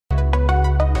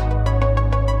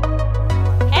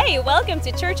Welcome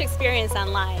to Church Experience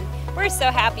Online. We're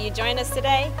so happy you joined us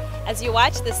today. As you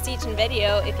watch this teaching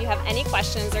video, if you have any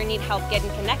questions or need help getting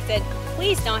connected,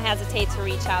 please don't hesitate to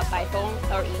reach out by phone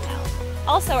or email.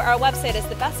 Also, our website is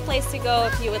the best place to go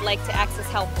if you would like to access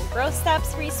helpful growth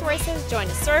steps, resources, join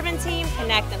a servant team,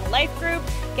 connect in a life group,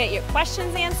 get your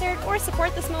questions answered, or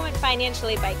support this movement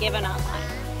financially by giving online.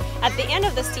 At the end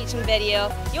of this teaching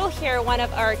video, you'll hear one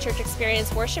of our Church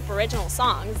Experience worship original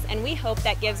songs, and we hope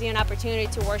that gives you an opportunity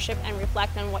to worship and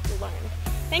reflect on what you learned.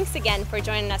 Thanks again for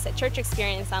joining us at Church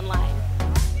Experience Online.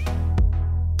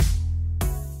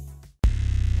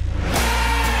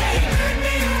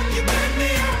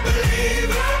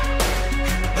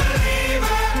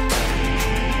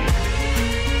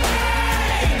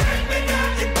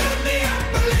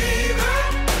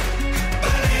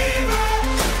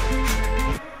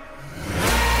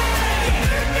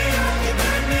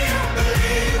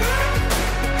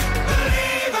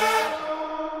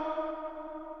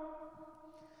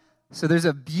 So there's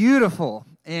a beautiful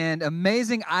and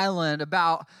amazing island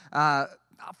about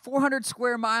 400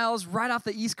 square miles right off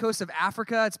the east coast of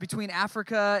Africa. It's between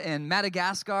Africa and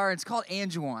Madagascar. It's called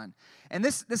Anjouan. And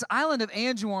this island of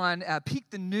Anjouan peaked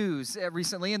the news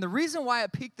recently. And the reason why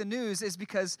it peaked the news is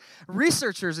because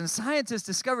researchers and scientists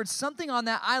discovered something on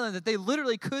that island that they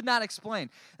literally could not explain.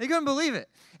 They couldn't believe it.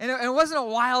 And it wasn't a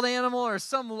wild animal or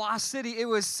some lost city. It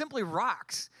was simply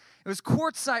rocks. It was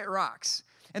quartzite rocks.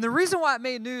 And the reason why it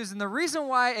made news and the reason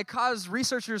why it caused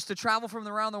researchers to travel from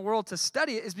around the world to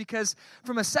study it is because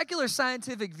from a secular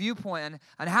scientific viewpoint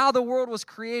on how the world was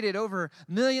created over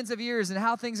millions of years and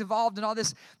how things evolved and all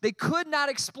this, they could not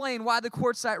explain why the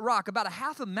quartzite rock, about a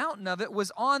half a mountain of it,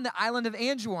 was on the island of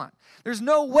Anjouan. There's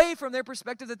no way from their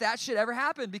perspective that should ever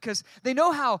happen because they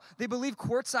know how they believe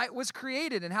quartzite was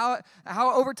created and how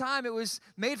over time it was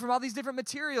made from all these different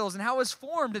materials and how it was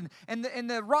formed. And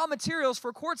the raw materials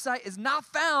for quartzite is not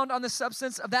found on the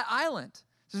substance of that island.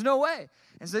 There's no way.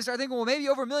 And so they start thinking, well, maybe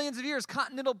over millions of years,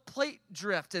 continental plate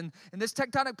drift and this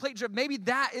tectonic plate drift, maybe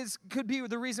that could be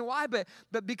the reason why. But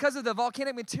because of the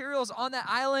volcanic materials on that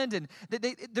island, and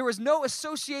there was no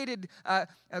associated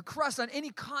crust on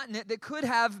any continent that could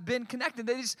have been connected.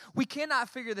 We cannot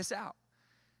figure this out.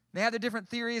 They have their different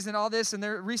theories and all this, and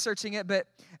they're researching it. But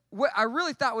what I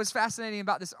really thought was fascinating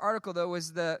about this article, though,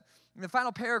 was the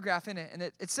final paragraph in it. And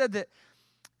it said that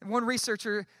one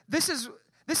researcher, this is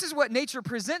what nature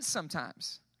presents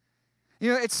sometimes.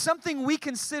 You know, it's something we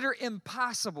consider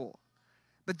impossible,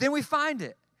 but then we find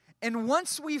it. And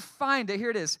once we find it,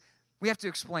 here it is, we have to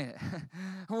explain it.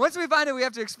 Once we find it, we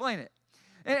have to explain it.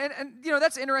 And you know,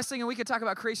 that's interesting, and we could talk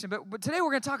about creation, but today we're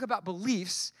going to talk about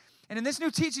beliefs. And in this new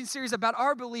teaching series about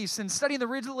our beliefs and studying the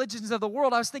religions of the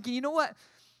world, I was thinking, you know what?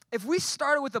 If we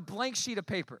started with a blank sheet of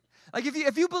paper, like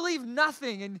if you believe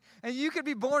nothing and you could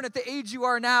be born at the age you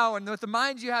are now and with the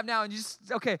mind you have now and you just,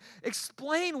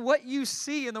 explain what you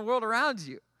see in the world around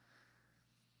you.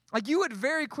 Like you would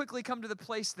very quickly come to the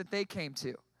place that they came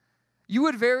to. You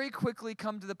would very quickly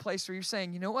come to the place where you're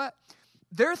saying, you know what?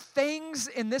 There are things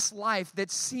in this life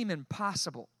that seem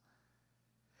impossible.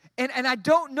 And I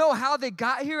don't know how they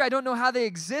got here. I don't know how they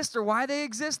exist or why they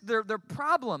exist. They're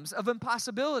problems of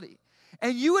impossibility.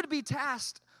 And you would be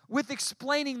tasked with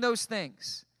explaining those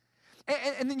things.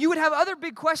 And then you would have other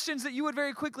big questions that you would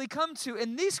very quickly come to.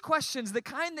 And these questions, the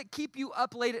kind that keep you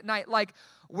up late at night, like,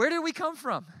 where did we come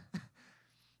from?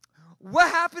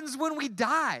 What happens when we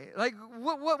die? Like,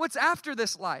 what's after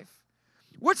this life?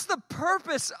 What's the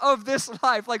purpose of this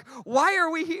life? Like, why are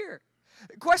we here?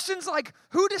 Questions like,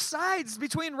 who decides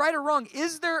between right or wrong?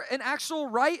 Is there an actual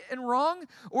right and wrong?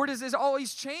 Or does it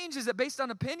always change? Is it based on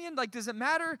opinion? Like, does it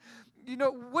matter? You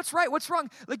know, what's right, what's wrong?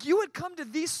 Like, you would come to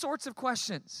these sorts of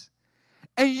questions,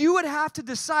 and you would have to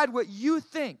decide what you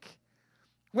think,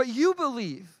 what you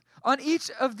believe on each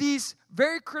of these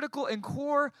very critical and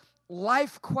core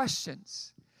life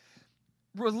questions.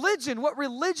 Religion, what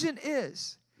religion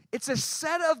is, it's a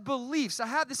set of beliefs. I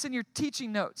have this in your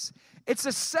teaching notes. It's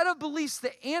a set of beliefs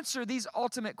that answer these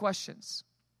ultimate questions.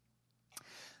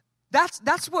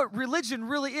 That's what religion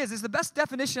really is. It's the best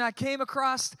definition I came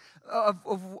across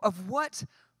of what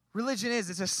religion is.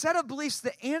 It's a set of beliefs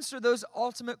that answer those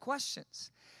ultimate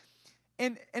questions.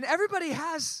 And everybody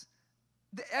has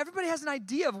an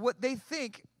idea of what they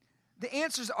think the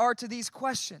answers are to these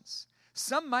questions.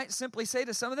 Some might simply say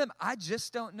to some of them, I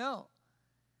just don't know.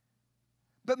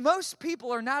 But most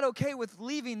people are not okay with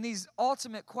leaving these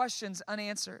ultimate questions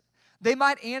unanswered. They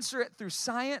might answer it through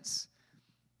science.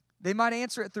 They might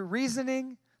answer it through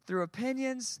reasoning, through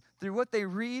opinions, through what they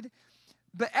read.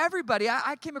 But everybody,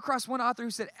 I came across one author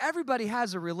who said everybody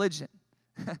has a religion.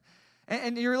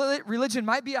 And your religion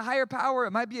might be a higher power.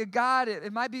 It might be a God.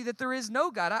 It might be that there is no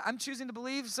God. I'm choosing to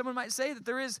believe, someone might say that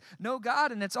there is no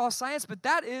God and it's all science, but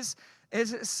that is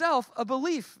itself a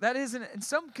belief. That is, and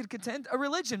some could contend, a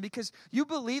religion because you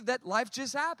believe that life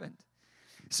just happened.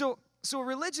 So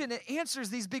religion, it answers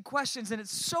these big questions, and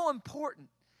it's so important.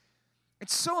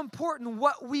 It's so important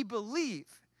what we believe,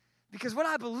 because what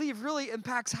I believe really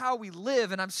impacts how we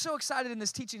live. And I'm so excited in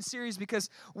this teaching series because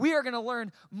we are going to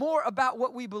learn more about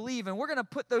what we believe, and we're going to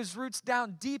put those roots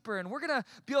down deeper, and we're going to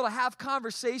be able to have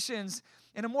conversations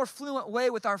in a more fluent way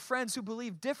with our friends who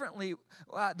believe differently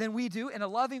than we do, in a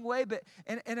loving way, but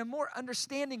in a more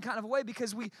understanding kind of way,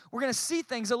 because we're going to see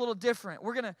things a little different.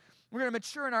 We're going to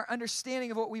mature in our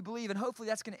understanding of what we believe, and hopefully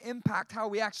that's going to impact how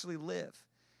we actually live.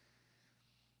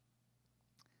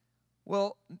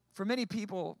 Well, for many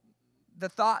people, the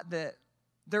thought that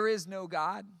there is no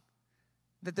God,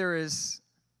 that there's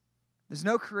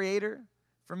no creator,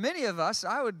 for many of us,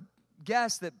 I would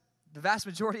guess that the vast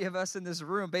majority of us in this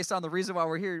room, based on the reason why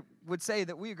we're here, would say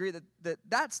that we agree that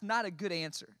that's not a good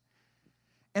answer.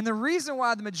 And the reason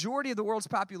why the majority of the world's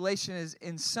population is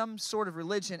in some sort of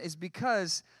religion is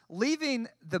because leaving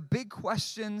the big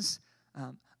questions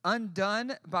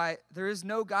undone by there is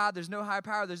no God, there's no higher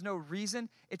power, there's no reason,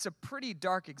 it's a pretty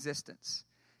dark existence.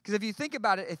 Because if you think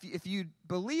about it, if you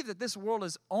believe that this world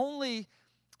is only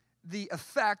the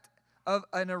effect of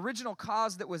an original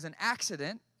cause that was an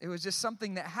accident, it was just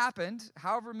something that happened,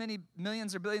 however many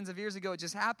millions or billions of years ago it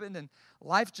just happened, and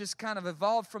life just kind of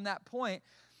evolved from that point,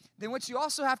 then what you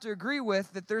also have to agree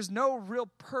with, that there's no real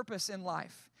purpose in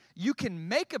life. You can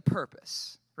make a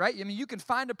purpose, right? I mean, you can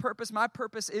find a purpose. My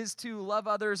purpose is to love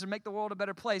others and make the world a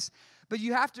better place. But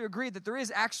you have to agree that there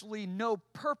is actually no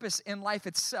purpose in life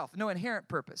itself, no inherent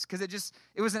purpose, because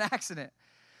it was an accident.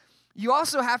 You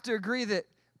also have to agree that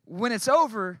when it's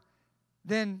over,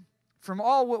 then from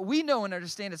all what we know and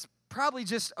understand, it's probably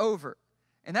just over.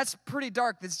 And that's pretty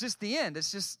dark. It's just the end.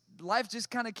 It's just life just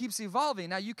kind of keeps evolving.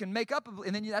 Now you can make up,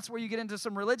 and then that's where you get into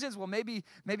some religions. Well, maybe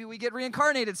we get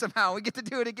reincarnated somehow. We get to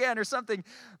do it again or something.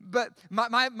 But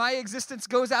my existence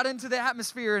goes out into the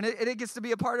atmosphere, and it gets to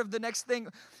be a part of the next thing.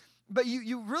 But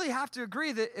you really have to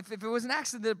agree that if it was an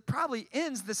accident, it probably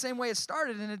ends the same way it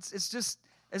started, and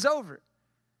it's over.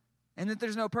 And that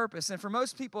there's no purpose. And for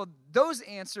most people, those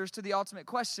answers to the ultimate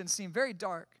question seem very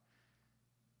dark.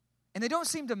 And they don't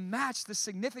seem to match the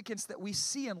significance that we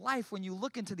see in life when you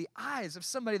look into the eyes of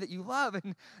somebody that you love.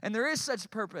 And there is such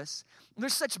purpose.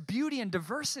 There's such beauty and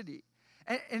diversity.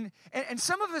 And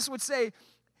some of us would say,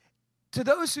 to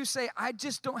those who say, I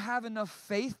just don't have enough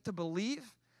faith to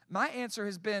believe, my answer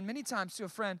has been many times to a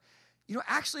friend,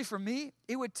 actually for me,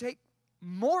 it would take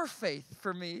more faith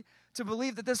for me to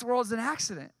believe that this world is an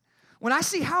accident. When I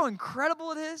see how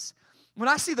incredible it is, when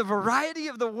I see the variety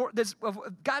of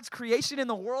of God's creation in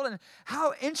the world and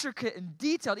how intricate and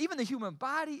detailed even the human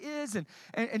body is,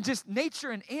 and just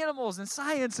nature and animals and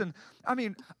science and,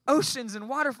 oceans and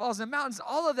waterfalls and mountains,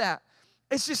 all of that,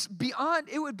 it's just beyond,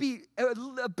 it would be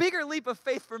a bigger leap of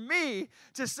faith for me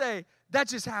to say, that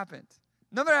just happened.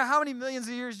 No matter how many millions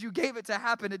of years you gave it to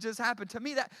happen, it just happened. To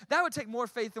me, that would take more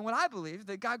faith than what I believe,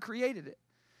 that God created it.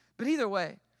 But either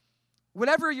way,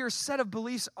 whatever your set of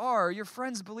beliefs are, your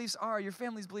friends' beliefs are, your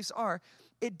family's beliefs are,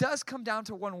 it does come down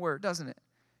to one word, doesn't it?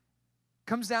 It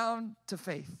comes down to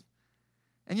faith.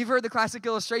 And you've heard the classic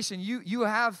illustration. You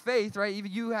have faith, right?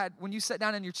 Even when you sat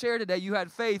down in your chair today, you had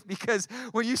faith because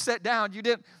when you sat down, you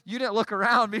didn't look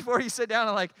around before you sit down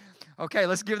and like, okay,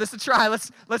 let's give this a try. Let's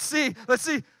see.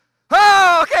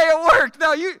 Oh, okay, it worked.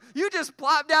 No, you just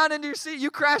plopped down into your seat.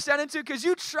 You crashed down into it because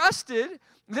you trusted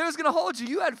that it was going to hold you.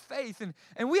 You had faith,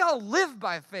 and we all live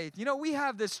by faith. We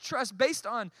have this trust based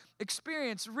on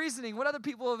experience, reasoning, what other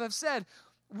people have said.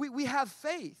 We have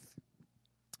faith.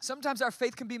 Sometimes our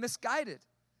faith can be misguided.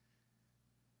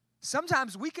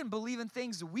 Sometimes we can believe in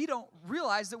things we don't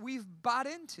realize that we've bought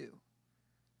into.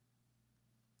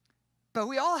 But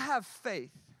we all have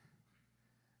faith.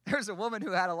 There's a woman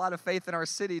who had a lot of faith in our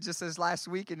city just this last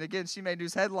week, and again, she made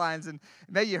news headlines, and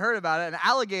maybe you heard about it. An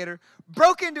alligator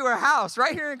broke into her house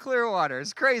right here in Clearwater.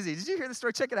 It's crazy. Did you hear the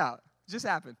story? Check it out. It just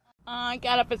happened. I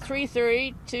got up at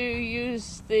 3:30 to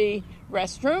use the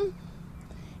restroom,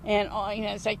 and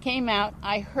as I came out,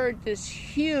 I heard this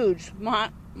huge,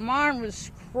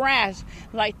 marvelous crash,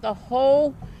 like the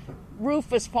whole roof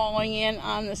was falling in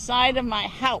on the side of my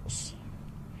house.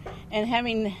 And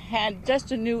having had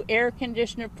just a new air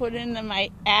conditioner put into my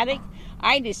attic,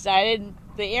 I decided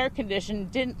the air conditioner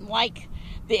didn't like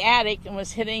the attic and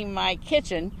was hitting my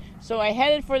kitchen. So I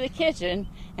headed for the kitchen,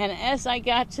 and as I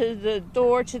got to the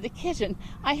door to the kitchen,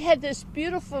 I had this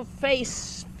beautiful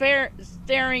face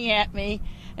staring at me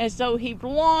as though he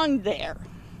belonged there.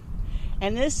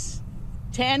 And this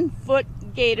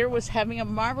 10-foot gator was having a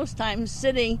marvelous time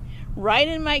sitting right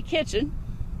in my kitchen.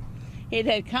 It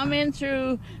had come in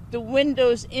through the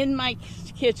windows in my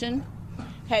kitchen,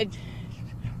 had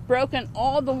broken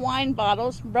all the wine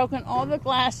bottles, broken all the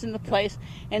glass in the place,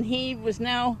 and he was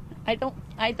now, I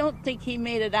don't think he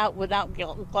made it out without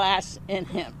glass in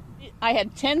him. I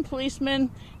had 10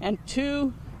 policemen and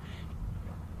 2,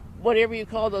 whatever you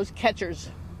call those, catchers.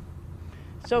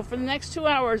 So for the next 2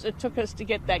 hours, it took us to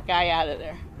get that guy out of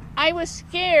there. I was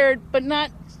scared, but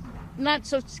not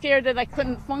so scared that I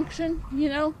couldn't function, you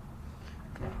know.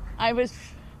 I was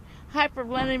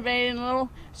hyperventilating a little.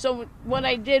 So what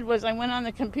I did was I went on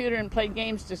the computer and played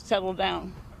games to settle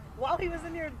down. While he was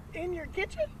in your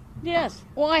kitchen? Yes.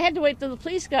 Well, I had to wait till the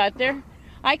police got there.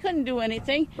 I couldn't do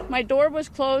anything. My door was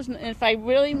closed, and if I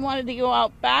really wanted to go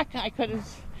out back, I could have.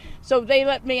 So they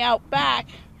let me out back,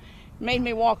 made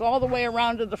me walk all the way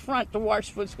around to the front to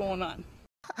watch what's going on.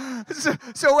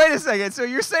 So wait a second. So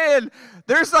you're saying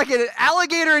there's like an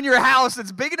alligator in your house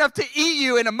that's big enough to eat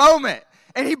you in a moment,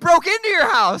 and he broke into your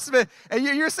house, and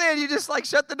you're saying you just like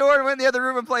shut the door and went in the other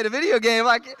room and played a video game?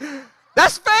 Like,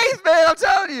 that's faith, man. I'm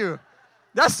telling you.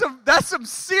 That's some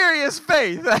serious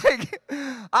faith. Like,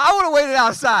 I would have waited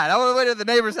outside. I would have waited at the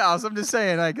neighbor's house. I'm just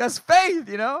saying, like, that's faith,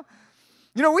 you know?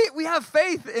 You know, we have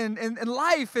faith in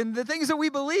life and the things that we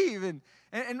believe, and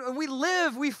we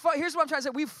live. Here's what I'm trying to say.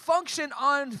 We function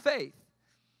on faith.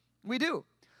 We do.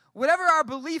 Whatever our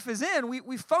belief is in,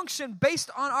 we function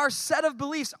based on our set of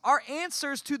beliefs, our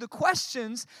answers to the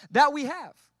questions that we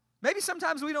have. Maybe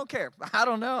sometimes we don't care. I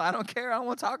don't know. I don't care. I don't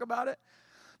want to talk about it.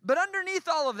 But underneath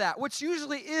all of that, which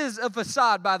usually is a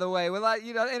facade, by the way, with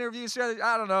interviews,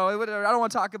 I don't know, I don't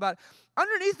want to talk about it.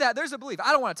 Underneath that, there's a belief.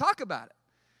 I don't want to talk about it.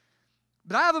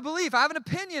 But I have a belief. I have an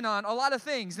opinion on a lot of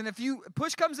things. And if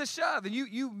push comes to shove and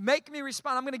you make me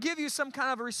respond, I'm going to give you some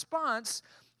kind of a response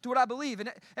to what I believe.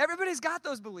 And everybody's got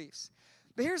those beliefs.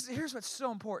 But here's what's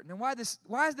so important and why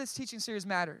this teaching series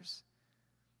matters.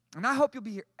 And I hope you'll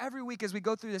be here every week as we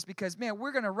go through this because, man,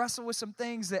 we're going to wrestle with some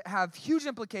things that have huge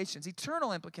implications,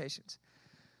 eternal implications.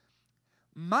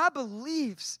 My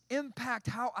beliefs impact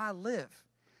how I live.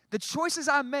 The choices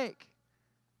I make,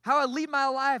 how I lead my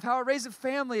life, how I raise a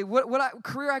family, what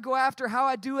career I go after, how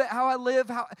I do it, how I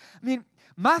live.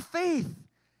 My faith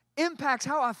impacts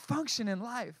how I function in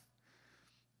life.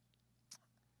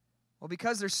 Well,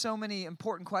 because there's so many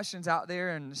important questions out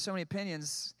there and so many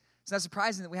opinions, it's not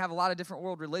surprising that we have a lot of different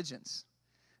world religions.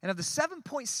 And of the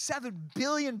 7.7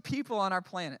 billion people on our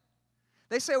planet,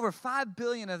 they say over 5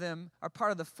 billion of them are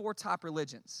part of the 4 top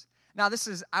religions. Now, this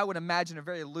is, I would imagine, a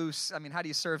very loose, how do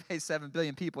you survey 7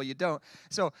 billion people? You don't.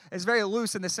 So it's very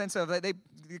loose in the sense of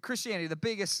Christianity, the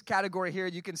biggest category here,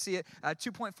 you can see it,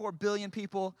 2.4 billion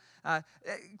people. It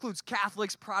includes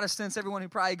Catholics, Protestants, everyone who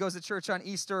probably goes to church on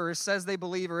Easter or says they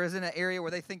believe or is in an area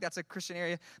where they think that's a Christian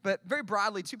area. But very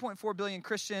broadly, 2.4 billion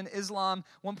Christian, Islam,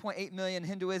 1.8 million,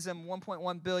 Hinduism,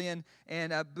 1.1 billion,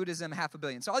 and Buddhism, 500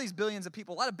 million. So all these billions of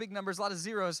people, a lot of big numbers, a lot of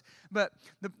zeros. But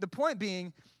the point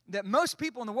being that most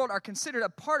people in the world are considered a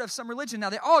part of some religion. Now,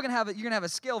 they're all going to have you're going to have a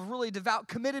scale of really devout,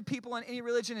 committed people in any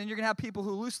religion, and you're going to have people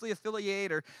who loosely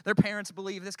affiliate or their parents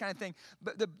believe, this kind of thing.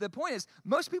 But the point is,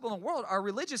 most people in the world are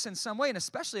religious in some way, and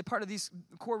especially a part of these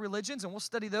core religions, and we'll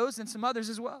study those and some others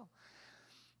as well.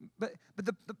 But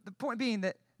the point being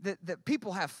that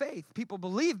people have faith. People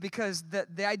believe because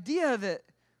the idea that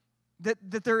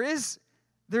there is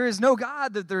no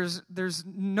God, that there's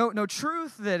no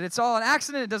truth, that it's all an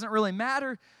accident, it doesn't really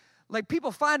matter. Like,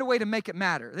 people find a way to make it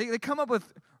matter. They come up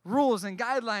with rules and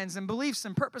guidelines and beliefs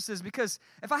and purposes because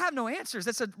if I have no answers,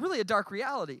 that's really a dark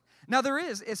reality. Now, there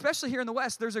is, especially here in the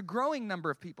West, there's a growing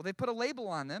number of people. They put a label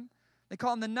on them. They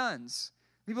call them the nuns.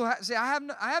 People say, I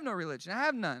have no religion. I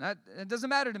have none. It doesn't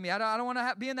matter to me. I don't want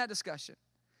to be in that discussion.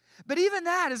 But even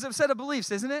that is a set of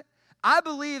beliefs, isn't it? I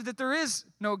believe that there is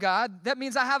no God. That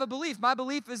means I have a belief. My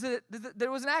belief is that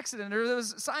there was an accident or there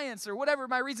was science or whatever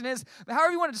my reason is. But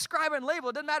however you want to describe it and label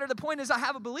it, doesn't matter. The point is I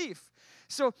have a belief.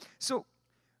 So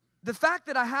the fact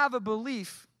that I have a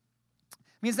belief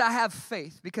means that I have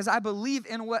faith because I believe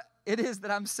in what it is that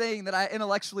I'm saying that I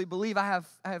intellectually believe. I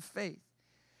have faith.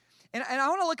 And I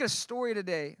want to look at a story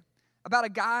today about a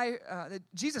guy that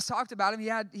Jesus talked about him. He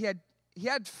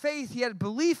had faith. He had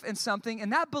belief in something,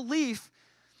 and that belief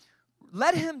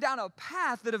led him down a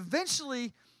path that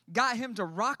eventually got him to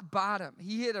rock bottom.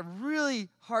 He hit a really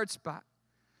hard spot.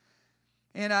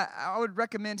 And I would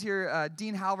recommend here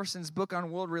Dean Halverson's book on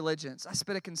world religions. I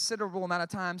spent a considerable amount of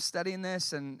time studying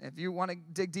this, and if you want to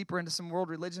dig deeper into some world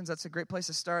religions, that's a great place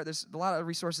to start. There's a lot of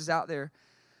resources out there.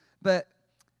 But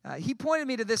He pointed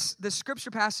me to this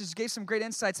scripture passage, gave some great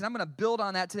insights, and I'm going to build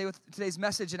on that today with today's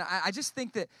message. And I just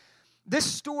think that this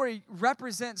story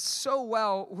represents so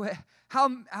well how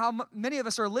many of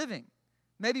us are living,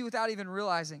 maybe without even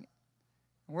realizing it.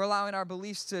 We're allowing our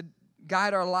beliefs to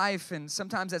guide our life, and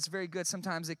sometimes that's very good.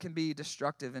 Sometimes it can be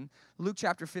destructive. In Luke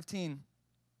chapter 15,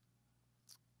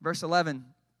 verse 11,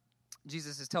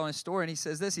 Jesus is telling a story, and he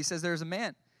says this. He says, there's a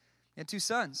man and 2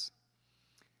 sons.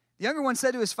 The younger one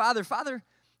said to his father, Father,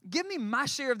 give me my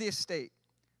share of the estate.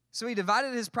 So he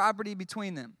divided his property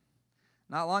between them.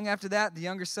 Not long after that, the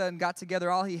younger son got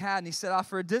together all he had, and he set off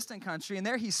for a distant country, and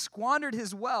there he squandered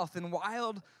his wealth in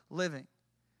wild living.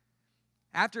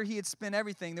 After he had spent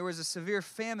everything, there was a severe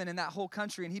famine in that whole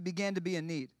country, and he began to be in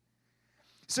need.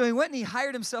 So he went and he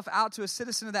hired himself out to a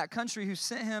citizen of that country who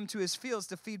sent him to his fields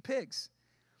to feed pigs.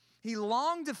 He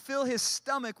longed to fill his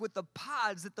stomach with the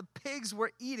pods that the pigs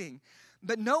were eating,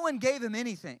 but no one gave him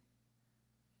anything.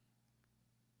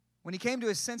 When he came to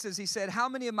his senses, he said, how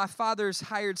many of my father's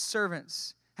hired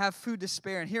servants have food to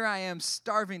spare, and here I am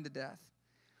starving to death?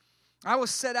 I will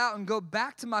set out and go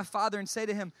back to my father and say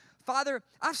to him, Father,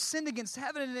 I've sinned against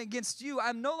heaven and against you.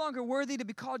 I'm no longer worthy to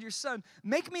be called your son.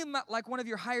 Make me like one of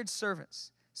your hired servants.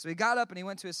 So he got up and he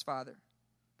went to his father.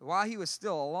 But while he was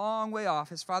still a long way off,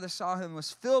 his father saw him and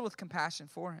was filled with compassion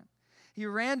for him. He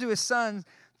ran to his son,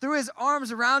 threw his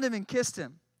arms around him, and kissed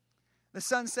him. The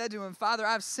son said to him, Father,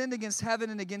 I've sinned against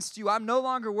heaven and against you. I'm no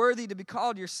longer worthy to be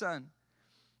called your son.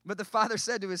 But the father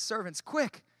said to his servants,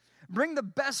 quick, bring the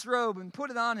best robe and put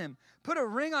it on him. Put a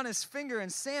ring on his finger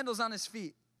and sandals on his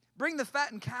feet. Bring the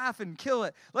fattened calf and kill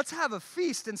it. Let's have a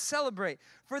feast and celebrate.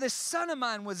 For this son of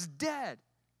mine was dead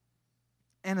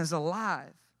and is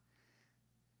alive.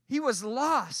 He was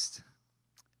lost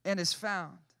and is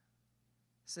found.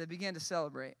 So they began to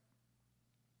celebrate.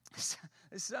 This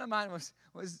son of mine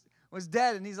was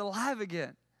dead and he's alive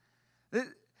again.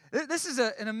 This is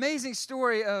an amazing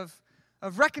story of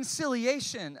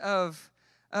reconciliation, of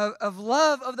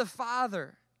love of the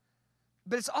Father.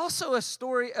 But it's also a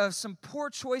story of some poor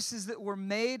choices that were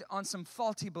made on some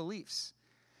faulty beliefs.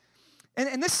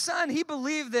 And this son, he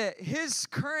believed that his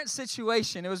current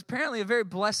situation, it was apparently a very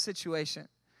blessed situation.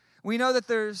 We know that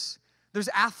there's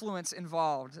affluence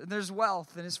involved, and there's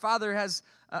wealth, and his father has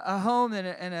a home and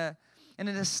an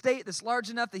estate that's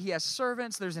large enough that he has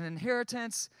servants, there's an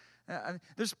inheritance.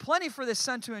 There's plenty for this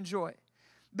son to enjoy.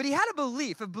 But he had a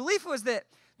belief. A belief was that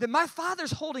my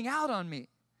father's holding out on me,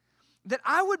 that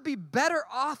I would be better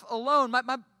off alone.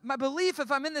 My belief,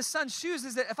 if I'm in this son's shoes,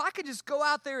 is that if I could just go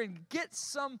out there and get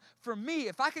some for me,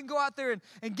 if I can go out there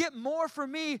and get more for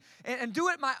me and do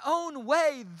it my own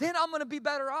way, then I'm going to be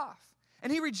better off.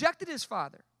 And he rejected his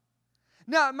father.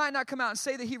 Now, it might not come out and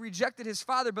say that he rejected his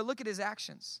father, but look at his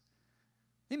actions.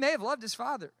 He may have loved his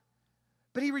father,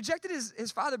 but he rejected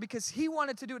his father because he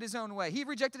wanted to do it his own way. He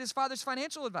rejected his father's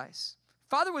financial advice.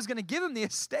 Father was going to give him the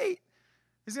estate.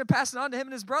 He's going to pass it on to him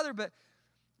and his brother, but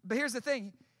here's the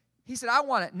thing. He said, I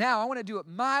want it now. I want to do it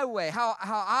my way, how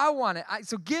I want it.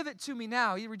 So give it to me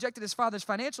now. He rejected his father's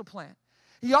financial plan.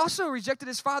 He also rejected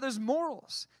his father's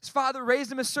morals. His father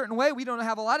raised him a certain way. We don't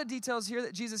have a lot of details here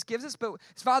that Jesus gives us, but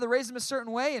his father raised him a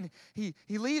certain way, and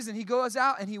he leaves and he goes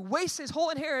out and he wastes his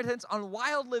whole inheritance on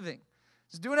wild living.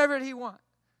 Just doing whatever he wants.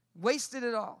 Wasted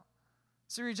it all.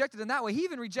 So he rejected him that way. He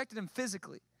even rejected him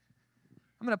physically.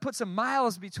 I'm going to put some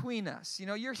miles between us. You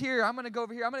know, you're here. I'm going to go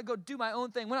over here. I'm going to go do my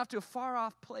own thing. Went off to a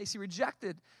far-off place. He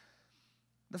rejected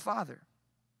the Father.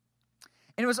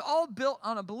 And it was all built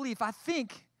on a belief. I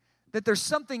think that there's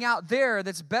something out there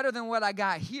that's better than what I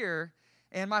got here.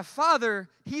 And my Father,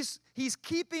 he's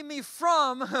keeping me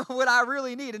from what I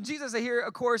really need. And Jesus here,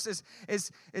 of course,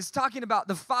 is talking about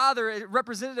the Father. A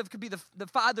representative could be the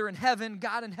Father in heaven,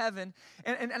 God in heaven.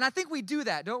 And I think we do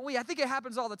that, don't we? I think it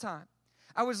happens all the time.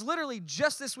 I was literally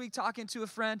just this week talking to a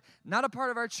friend, not a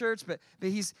part of our church, but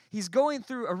he's going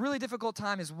through a really difficult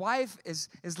time. His wife is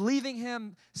leaving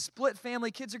him, split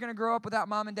family. Kids are going to grow up without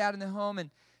mom and dad in the home, and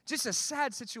just a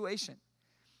sad situation.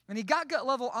 And he got gut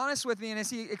level honest with me, and as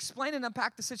he explained and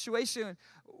unpacked the situation,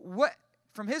 what,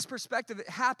 from his perspective, it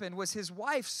happened was his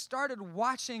wife started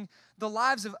watching the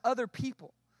lives of other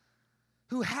people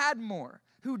who had more,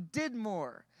 who did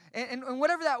more. And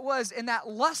whatever that was, and that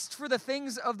lust for the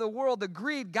things of the world, the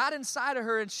greed, got inside of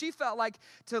her, and she felt like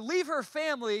to leave her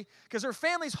family, because her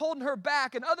family's holding her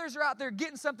back, and others are out there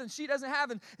getting something she doesn't have.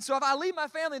 And so if I leave my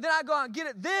family, then I go out and get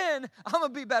it, then I'm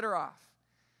going to be better off.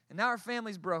 And now her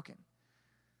family's broken.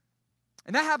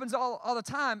 And that happens all the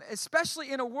time,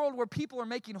 especially in a world where people are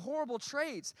making horrible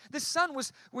trades. This son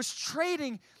was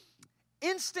trading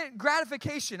instant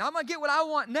gratification. I'm going to get what I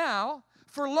want now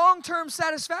for long-term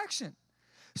satisfaction.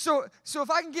 So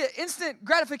if I can get instant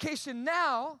gratification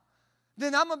now,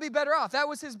 then I'm going to be better off. That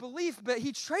was his belief, but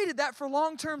he traded that for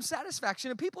long-term satisfaction.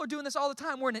 And people are doing this all the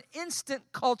time. We're in an instant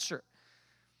culture.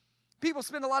 People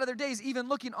spend a lot of their days even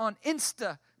looking on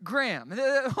Instagram. They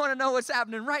want to know what's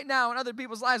happening right now in other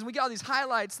people's lives. And we get all these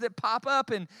highlights that pop up,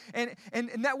 and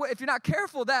that way, if you're not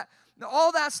careful, that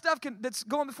all that stuff that's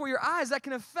going before your eyes, that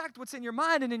can affect what's in your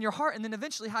mind and in your heart, and then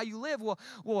eventually how you live.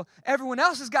 Well, everyone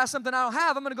else has got something I don't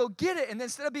have. I'm going to go get it. And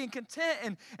instead of being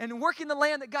content and working the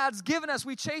land that God's given us,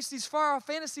 we chase these far-off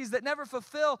fantasies that never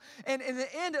fulfill. And in the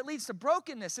end, it leads to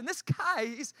brokenness. And this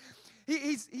guy,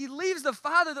 he leaves the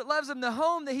father that loves him, the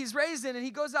home that he's raised in, and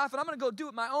he goes off, and I'm going to go do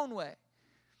it my own way.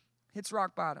 Hits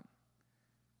rock bottom.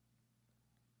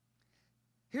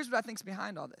 Here's what I think's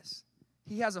behind all this.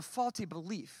 He has a faulty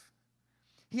belief.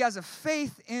 He has a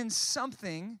faith in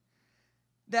something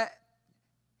that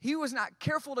he was not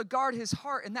careful to guard his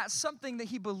heart, and that something that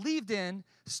he believed in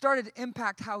started to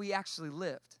impact how he actually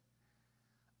lived.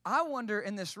 I wonder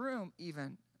in this room,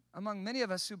 even among many of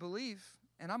us who believe,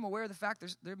 and I'm aware of the fact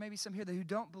there may be some here who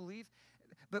don't believe,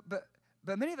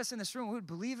 but many of us in this room would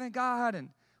believe in God and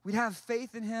we'd have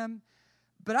faith in him.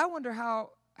 But I wonder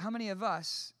how many of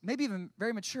us, maybe even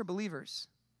very mature believers,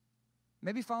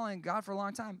 maybe following God for a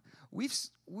long time, we've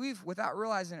without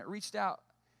realizing it, reached out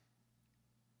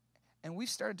and we've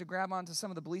started to grab onto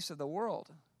some of the beliefs of the world,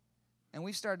 and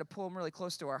we've started to pull them really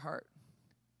close to our heart.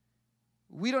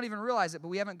 We don't even realize it, but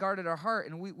we haven't guarded our heart,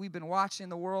 and we've been watching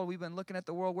the world. We've been looking at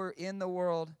the world. We're in the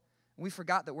world. And we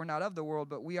forgot that we're not of the world,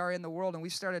 but we are in the world, and we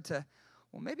started to,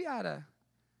 well, maybe I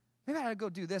ought to go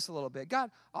do this a little bit.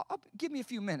 God, give me a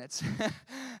few minutes.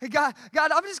 God,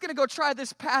 I'm just going to go try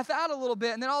this path out a little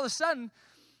bit, and then all of a sudden,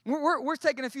 we're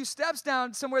taking a few steps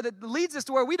down somewhere that leads us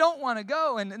to where we don't want to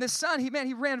go. And this son,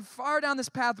 he ran far down this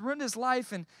path, ruined his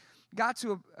life, and got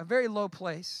to a very low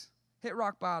place, hit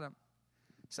rock bottom.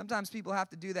 Sometimes people have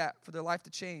to do that for their life to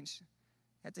change.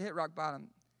 They have to hit rock bottom.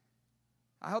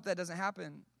 I hope that doesn't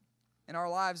happen in our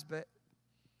lives, but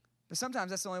sometimes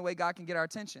that's the only way God can get our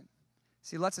attention.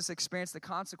 See, he lets us experience the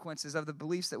consequences of the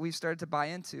beliefs that we've started to buy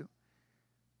into.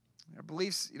 Our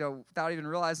beliefs, without even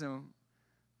realizing them,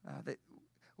 that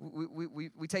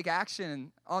we take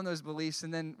action on those beliefs,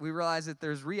 and then we realize that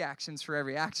there's reactions for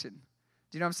every action.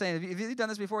 Do you know what I'm saying? Have you done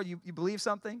this before? You believe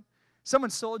something?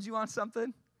 Someone sold you on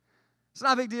something? It's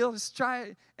not a big deal. Just try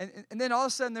it. And then all of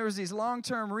a sudden there was these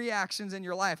long-term reactions in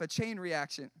your life, a chain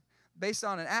reaction based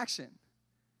on an action.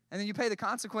 And then you pay the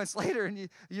consequence later, and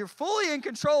you're fully in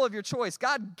control of your choice.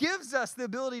 God gives us the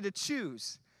ability to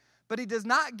choose, but he does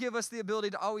not give us the ability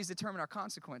to always determine our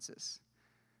consequences.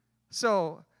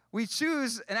 So we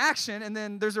choose an action, and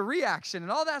then there's a reaction,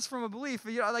 and all that's from a belief.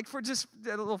 Like for just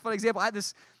a little fun example, I had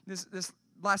this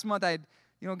last month, I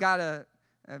got a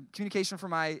communication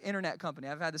from my internet company.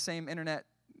 I've had the same internet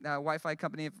Wi-Fi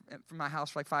company from my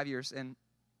house for like 5 years, and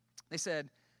they said,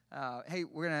 hey,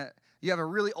 you have a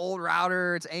really old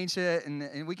router, it's ancient,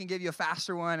 and we can give you a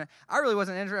faster one. I really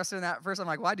wasn't interested in that at first. I'm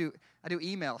like, well, I do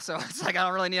email, so it's like I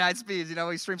don't really need high speeds.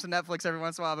 We stream some Netflix every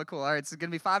once in a while, but cool. All right, it's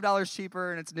going to be $5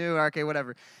 cheaper, and it's new. Okay,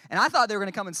 whatever. And I thought they were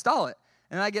going to come install it.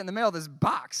 And I get in the mail this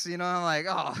box, I'm like,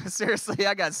 oh, seriously,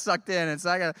 I got sucked in. And so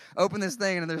I got to open this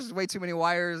thing, and there's way too many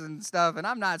wires and stuff. And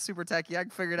I'm not super techie. I can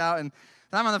figure it out. And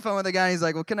I'm on the phone with the guy, and he's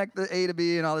like, well, connect the A to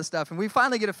B and all this stuff. And we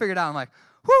finally get it figured out. I'm like,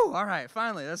 whew, all right,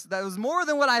 finally. That was more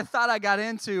than what I thought I got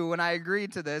into when I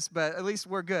agreed to this, but at least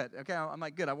we're good. Okay, I'm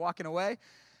like, good. I'm walking away.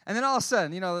 And then all of a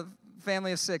sudden, the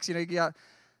family of 6, you got,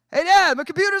 hey, Dad, my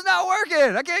computer's not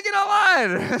working. I can't get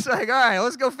online. It's like, all right,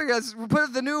 let's go we'll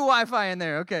put the new Wi-Fi in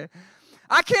there. Okay.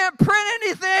 I can't print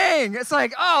anything. It's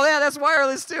like, oh, yeah, that's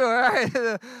wireless too. All right.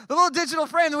 The little digital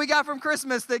frame that we got from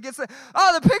Christmas that gets, the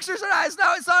pictures are nice.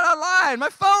 No, it's not online. My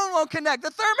phone won't connect. The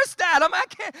thermostat, I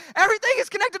can't, everything is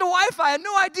connected to Wi-Fi. I had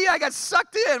no idea. I got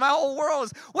sucked in. My whole world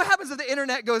is, what happens if the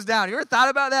internet goes down? You ever thought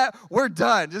about that? We're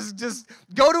done. Just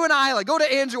go to an island. Go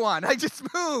to Anjouan. Just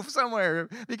move somewhere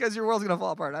because your world's going to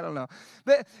fall apart. I don't know.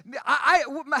 But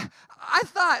I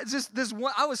thought just this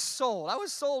one, I was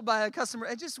sold by a customer.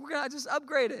 We're going to just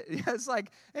upgrade it. It's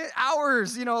like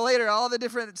hours, later, all the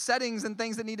different settings and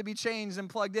things that need to be changed and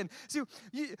plugged in. See,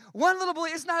 one little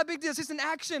belief, it's not a big deal. It's just an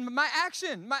action. My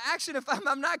action, if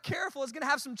I'm not careful, is going to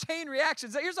have some chain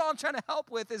reactions. Here's all I'm trying to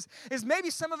help with is maybe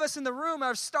some of us in the room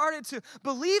have started to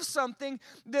believe something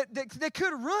that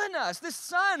could ruin us. This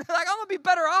son, like, I'm going to be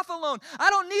better off alone.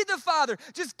 I don't need the Father.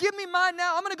 Just give me mine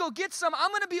now. I'm going to go get some. I'm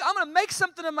going to make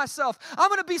something of myself. I'm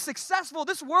going to be successful.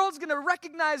 This world's going to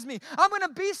recognize me. I'm going to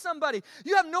be somebody.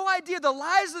 You have no idea the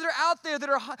lies that are out there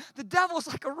the devil's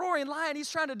like a roaring lion. He's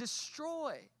trying to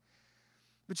destroy.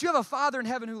 But you have a Father in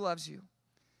heaven who loves you.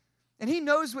 And he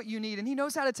knows what you need, and he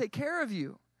knows how to take care of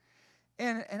you.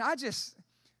 And I just,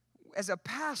 as a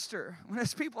pastor, when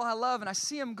there's people I love and I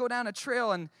see them go down a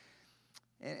trail and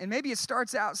maybe it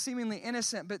starts out seemingly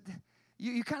innocent, but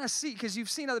you kind of see, because you've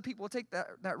seen other people take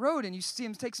that road and you see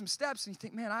them take some steps and you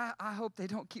think, man, I hope they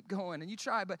don't keep going. And you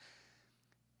try, but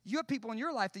you have people in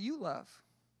your life that you love.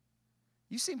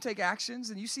 You see them take actions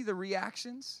and you see the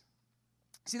reactions.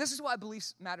 See, this is why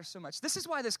beliefs matter so much. This is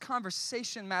why this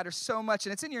conversation matters so much,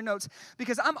 and it's in your notes,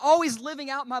 because I'm always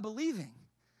living out my believing.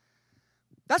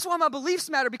 That's why my beliefs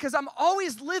matter, because I'm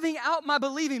always living out my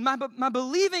believing. My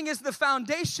believing is the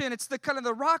foundation. It's the kind of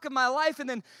the rock of my life, and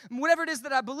then whatever it is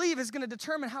that I believe is going to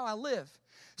determine how I live.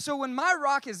 So when my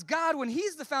rock is God, when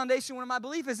he's the foundation, when my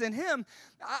belief is in him,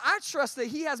 I trust that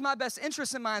he has my best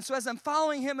interests in mind. So as I'm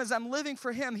following him, as I'm living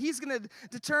for him, he's going to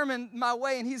determine my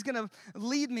way, and he's going to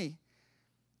lead me.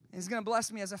 He's going to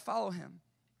bless me as I follow him.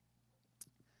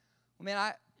 Well,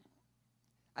 man,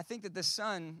 I think that this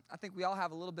son, I think we all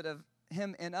have a little bit of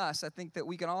him in us. I think that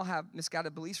we can all have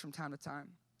misguided beliefs from time to time.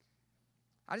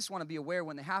 I just want to be aware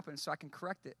when they happen so I can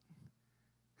correct it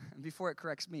before it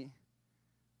corrects me.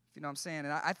 If you know what I'm saying.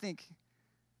 And I think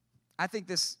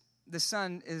this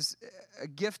son is a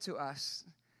gift to us,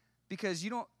 because you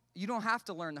don't have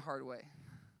to learn the hard way.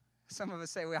 Some of us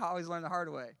say we always learn the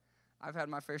hard way. I've had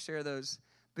my fair share of those.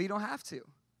 But you don't have to.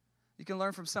 You can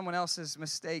learn from someone else's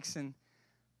mistakes. And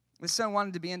this son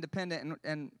wanted to be independent.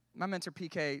 And my mentor,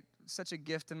 PK, such a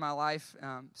gift in my life,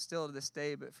 still to this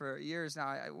day, but for years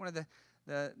now, one of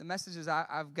the messages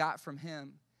I've got from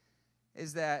him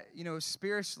is that,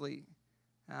 spiritually,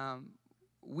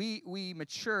 we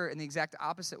mature in the exact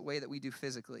opposite way that we do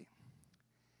physically.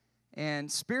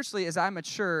 And spiritually, as I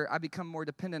mature, I become more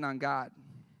dependent on God.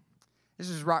 This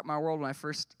just rocked my world when I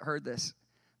first heard this,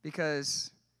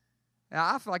 because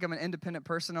I feel like I'm an independent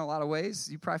person in a lot of ways.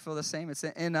 You probably feel the same. It's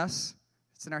in us.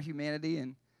 It's in our humanity.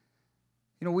 And,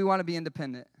 we want to be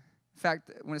independent. In fact,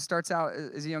 when it starts out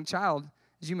as a young child,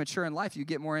 as you mature in life, you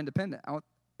get more independent. I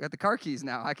got the car keys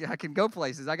now. I can go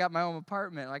places. I got my own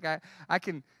apartment. Like I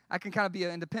can kind of be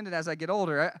independent as I get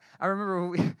older. I remember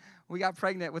when we got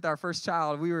pregnant with our first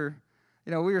child. We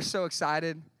were so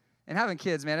excited. And having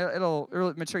kids, man, it'll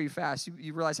mature you fast.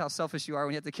 You realize how selfish you are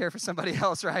when you have to care for somebody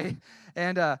else, right?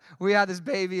 And we had this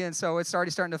baby, and so it's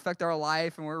already starting to affect our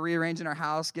life, and we're rearranging our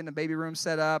house, getting a baby room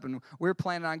set up, and we're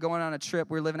planning on going on a trip.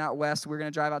 We're living out west. We're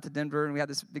going to drive out to Denver, and we had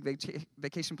this big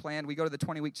vacation plan. We go to the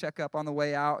 20-week checkup on the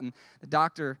way out, and the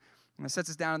doctor sets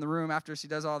us down in the room after she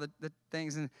does all the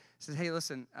things and says, hey,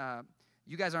 listen,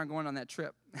 you guys aren't going on that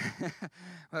trip.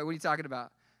 What are you talking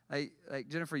about? Like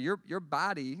Jennifer, your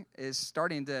body is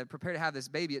starting to prepare to have this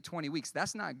baby at 20 weeks.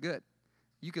 That's not good.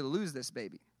 You could lose this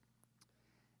baby.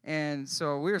 And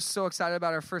so we were so excited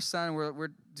about our first son.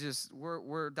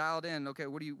 We're dialed in. Okay,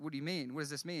 what do you mean? What does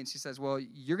this mean? She says, well,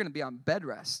 you're going to be on bed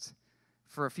rest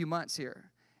for a few months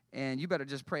here, and you better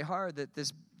just pray hard that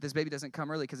this baby doesn't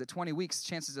come early, because at 20 weeks,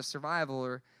 chances of survival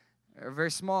are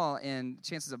very small, and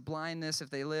chances of blindness if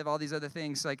they live, all these other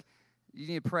things, like. You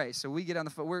need to pray. So we get on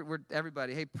the phone. We're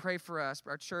everybody. Hey, pray for us.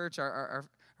 Our church, our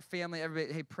family,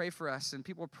 everybody. Hey, pray for us. And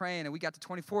people were praying. And we got to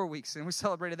 24 weeks, and we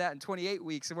celebrated that in 28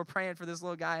 weeks. And we're praying for this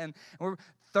little guy. And we're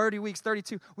 30 weeks,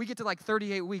 32. We get to like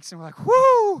 38 weeks, and we're like,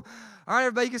 whoo! All right,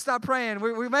 everybody, you can stop praying.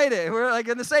 We made it. We're like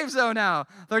in the safe zone now.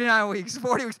 39 weeks,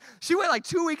 40 weeks. She went like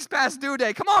 2 weeks past due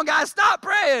date. Come on, guys, stop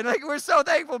praying. Like, we're so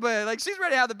thankful, but like she's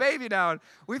ready to have the baby now. And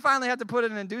we finally have to put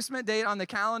an inducement date on the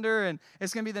calendar, and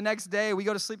it's gonna be the next day. We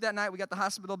go to sleep that night. We got the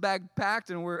hospital bag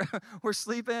packed, and we're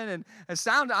sleeping. And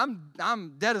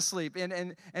I'm dead asleep.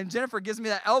 And Jennifer gives me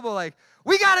that elbow, like,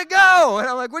 we gotta go. And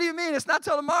I'm like, what do you mean? It's not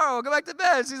till tomorrow. I'll go back to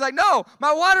bed. She's like, no,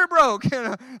 my water broke. And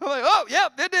I'm like, oh,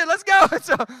 yep, it did. Let's go. And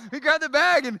so we grab the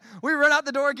bag, and we run out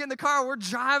the door, get in the car. We're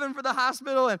driving for the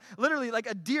hospital, and literally like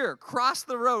a deer crossed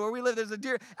the road where we live. There's a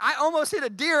deer. I almost hit a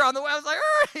deer on the way. I was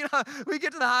like, we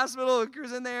get to the hospital,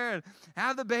 cruise in there, and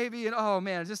have the baby. And oh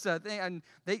man, just a thing. And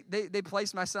they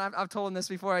placed my son. I've told them this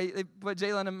before. They put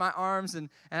Jalen in my arms, and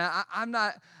I'm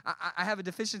not. I have a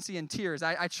deficiency in tears.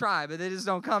 I try, but they just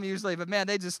don't come usually. But man,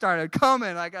 they just started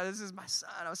coming. Like, this is my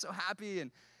son. I was so happy.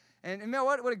 And man,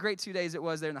 what a great 2 days it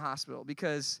was there in the hospital,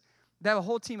 because they have a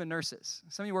whole team of nurses.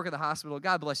 Some of you work at the hospital.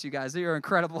 God bless you guys. They are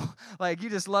incredible. Like,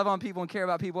 you just love on people and care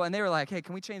about people. And they were like, hey,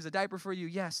 can we change the diaper for you?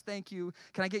 Yes, thank you.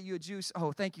 Can I get you a juice?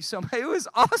 Oh, thank you so much. It was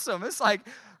awesome. It's like,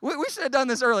 we should have done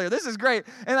this earlier. This is great.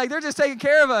 And like, they're just taking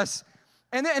care of us.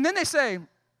 And then they say,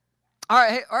 all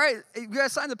right, you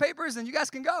guys sign the papers and you guys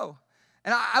can go.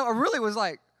 And I really was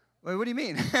like, wait, what do you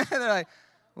mean? And they're like,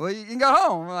 well, you can go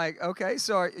home. I'm like, okay,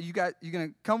 so you going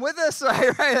to come with us?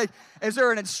 Right? Like, is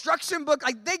there an instruction book?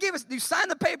 Like, they gave us, you sign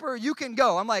the paper, you can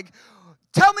go. I'm like,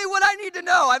 tell me what I need to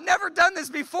know. I've never done this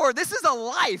before. This is a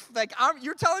life. Like,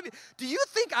 you're telling me, do you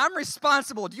think I'm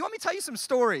responsible? Do you want me to tell you some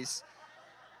stories?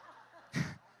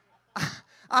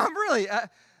 I'm really,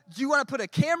 do you want to put a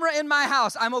camera in my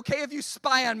house? I'm okay if you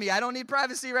spy on me. I don't need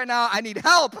privacy right now. I need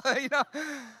help.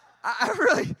 I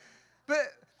really,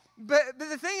 but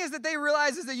the thing is that they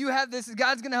realize is that you have this,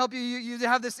 God's going to help you. You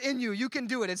have this in you. You can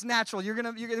do it. It's natural. You're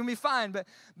going to be fine. But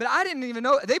I didn't even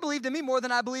know. They believed in me more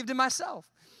than I believed in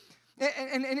myself.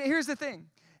 And here's the thing.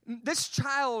 This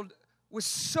child was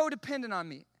so dependent on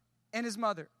me and his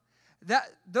mother.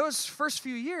 Those first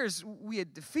few years, we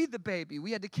had to feed the baby.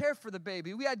 We had to care for the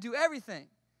baby. We had to do everything.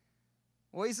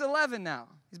 Well, he's 11 now.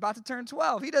 He's about to turn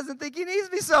 12. He doesn't think he needs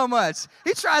me so much.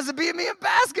 He tries to beat me in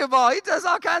basketball. He does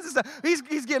all kinds of stuff. He's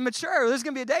getting mature. There's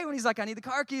going to be a day when he's like, I need the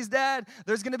car keys, Dad.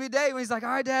 There's going to be a day when he's like, all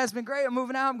right, Dad, it's been great. I'm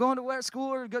moving out. I'm going to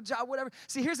school or a good job, whatever.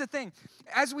 See, here's the thing.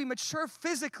 As we mature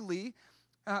physically,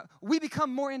 we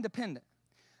become more independent.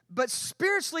 But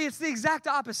spiritually, it's the exact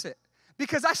opposite.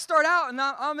 Because I start out and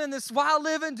I'm in this wild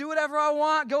living, do whatever I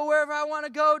want, go wherever I want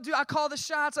to go, I call the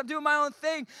shots, I'm doing my own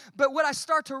thing. But what I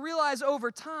start to realize over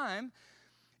time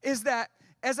is that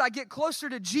as I get closer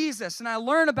to Jesus and I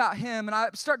learn about him and I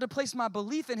start to place my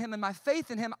belief in him and my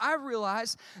faith in him, I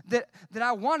realize that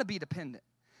I want to be dependent.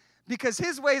 Because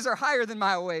his ways are higher than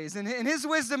my ways, and his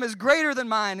wisdom is greater than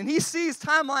mine, and he sees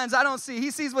timelines I don't see.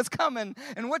 He sees what's coming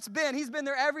and what's been. He's been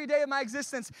there every day of my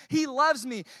existence. He loves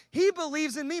me. He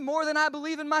believes in me more than I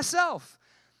believe in myself.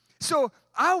 So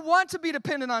I want to be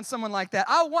dependent on someone like that.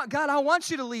 God, I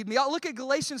want you to lead me. I'll look at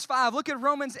Galatians 5. Look at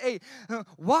Romans 8.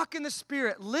 Walk in the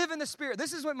Spirit. Live in the Spirit.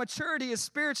 This is what maturity is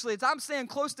spiritually. I'm staying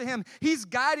close to him. He's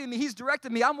guiding me. He's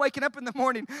directing me. I'm waking up in the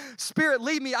morning. Spirit,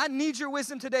 lead me. I need your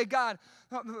wisdom today, God.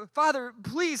 Father,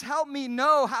 please help me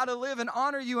know how to live and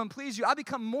honor you and please you. I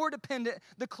become more dependent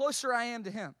the closer I am to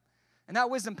him. And that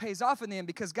wisdom pays off in the end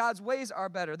because God's ways are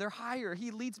better. They're higher.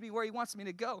 He leads me where he wants me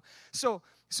to go. So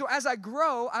as I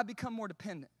grow, I become more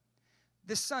dependent.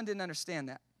 This son didn't understand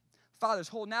that. Father's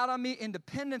holding out on me.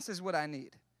 Independence is what I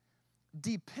need.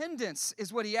 Dependence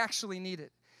is what he actually needed.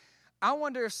 I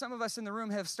wonder if some of us in the room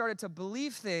have started to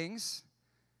believe things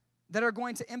that are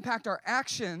going to impact our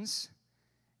actions,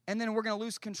 and then we're going to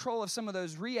lose control of some of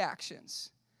those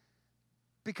reactions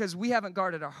because we haven't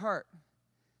guarded our heart.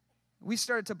 We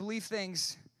started to believe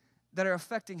things that are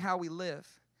affecting how we live.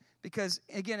 Because,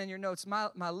 again, in your notes,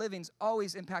 my living's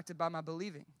always impacted by my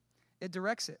believing. It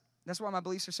directs it. That's why my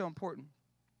beliefs are so important.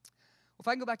 Well, if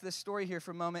I can go back to this story here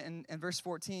for a moment in verse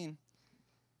 14.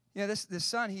 You know, this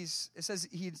son, it says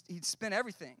he'd spent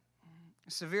everything.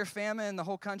 A severe famine in the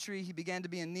whole country. He began to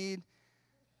be in need.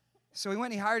 So he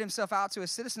went and he hired himself out to a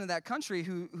citizen of that country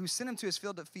who sent him to his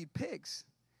field to feed pigs.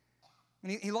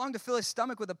 And he longed to fill his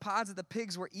stomach with the pods that the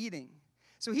pigs were eating.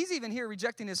 So he's even here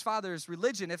rejecting his father's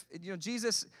religion. If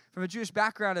Jesus, from a Jewish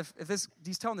background, if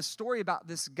he's telling the story about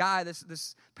this guy,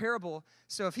 this parable.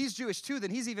 So if he's Jewish too, then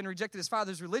he's even rejected his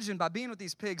father's religion by being with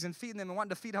these pigs and feeding them and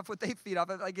wanting to feed off what they feed off.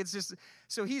 Like it's just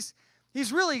so he's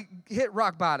really hit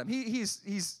rock bottom.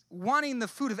 He's wanting the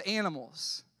food of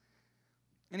animals,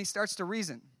 and he starts to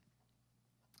reason.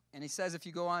 And he says, if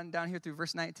you go on down here through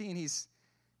verse 19, he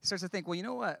starts to think, well, you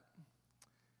know what?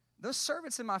 Those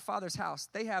servants in my father's house,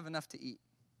 they have enough to eat.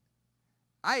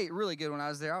 I ate really good when I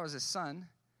was there. I was his son.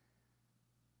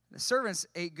 The servants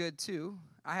ate good too.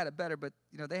 I had it better, but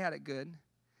they had it good.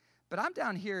 But I'm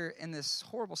down here in this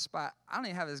horrible spot. I don't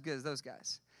even have it as good as those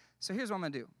guys. So here's what I'm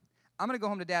going to do. I'm going to go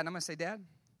home to Dad, and I'm going to say, Dad,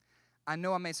 I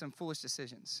know I made some foolish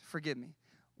decisions. Forgive me.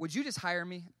 Would you just hire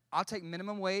me? I'll take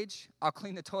minimum wage. I'll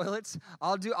clean the toilets.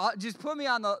 I'll just put me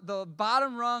on the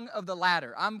bottom rung of the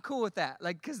ladder. I'm cool with that.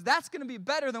 Because that's going to be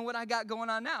better than what I got going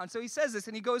on now. And so he says this,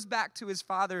 and he goes back to his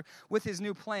father with his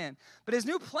new plan. But his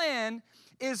new plan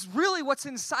is really what's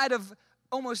inside of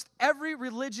almost every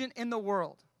religion in the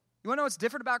world. You want to know what's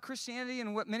different about Christianity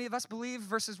and what many of us believe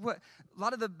versus what a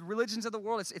lot of the religions of the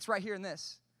world? It's right here in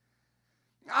this.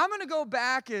 I'm going to go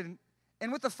back and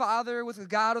with the Father, with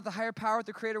God, with the higher power, with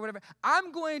the Creator, whatever,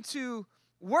 I'm going to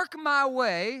work my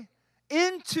way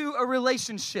into a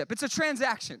relationship. It's a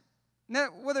transaction. Now,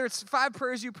 whether it's 5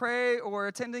 prayers you pray or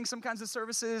attending some kinds of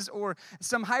services or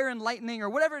some higher enlightening or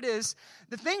whatever it is,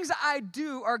 the things I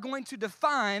do are going to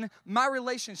define my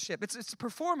relationship. It's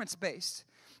performance-based.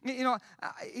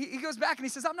 He goes back and he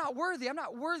says, I'm not worthy.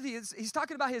 He's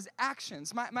talking about his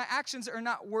actions. My actions are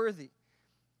not worthy.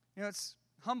 It's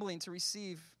humbling to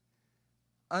receive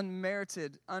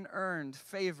unmerited, unearned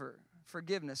favor,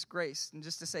 forgiveness, grace, and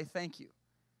just to say thank you.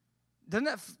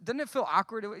 Doesn't it feel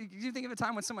awkward? Do you think of a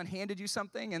time when someone handed you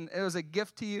something and it was a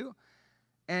gift to you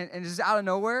and just out of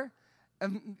nowhere?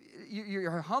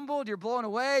 You're humbled, you're blown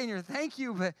away, and you're thank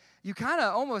you, but you kind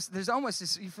of there's almost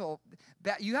this, you feel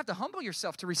bad. You have to humble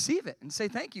yourself to receive it and say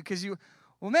thank you because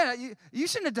well, man, you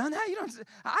shouldn't have done that.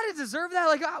 I didn't deserve that.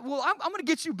 Like, well, I'm going to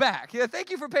get you back. Yeah, thank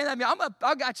you for paying that.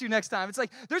 I got you next time. It's like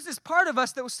there's this part of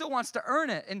us that still wants to earn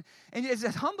it, and it's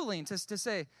humbling to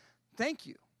say thank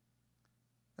you.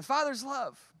 The Father's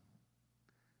love.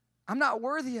 I'm not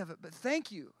worthy of it, but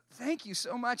thank you. Thank you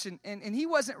so much. And he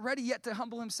wasn't ready yet to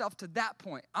humble himself to that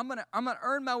point. I'm gonna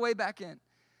earn my way back in.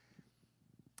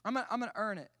 I'm gonna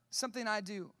earn it. Something I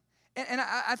do. And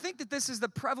I think that this is the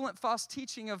prevalent false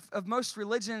teaching of most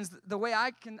religions. The way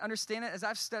I can understand it as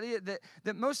I've studied it,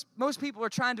 that most people are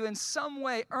trying to in some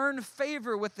way earn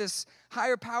favor with this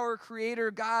higher power, creator,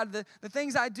 God. The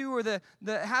things I do or the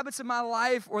habits of my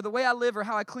life or the way I live or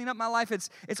how I clean up my life, it's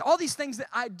all these things that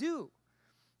I do.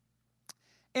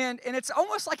 And it's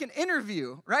almost like an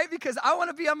interview, right? Because I want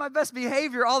to be on my best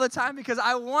behavior all the time because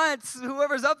I want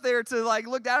whoever's up there to like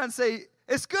look down and say,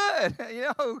 it's good,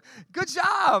 good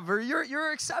job, or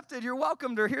you're accepted, you're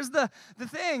welcomed, or here's the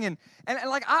thing. And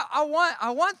like I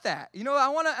want that. I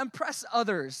want to impress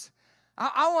others.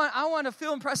 I want to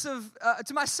feel impressive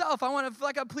to myself. I want to feel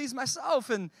like I please myself,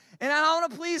 and I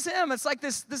want to please him. It's like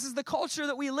this is the culture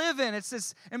that we live in. It's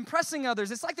this impressing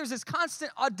others. It's like there's this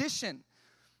constant audition.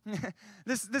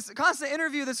 this constant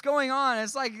interview that's going on.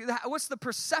 It's like, what's the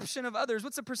perception of others?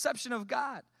 What's the perception of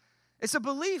God? It's a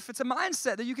belief. It's a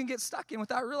mindset that you can get stuck in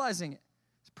without realizing it.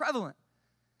 It's prevalent.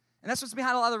 And that's what's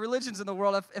behind a lot of the religions in the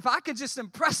world. If I can just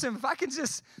impress him, if I can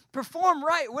just perform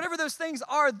right, whatever those things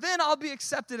are, then I'll be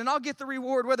accepted and I'll get the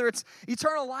reward, whether it's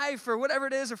eternal life or whatever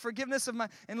it is, or forgiveness of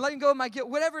and letting go of my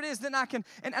guilt, whatever it is, then I can.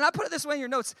 And I put it this way in your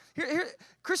notes. Here,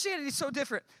 Christianity is so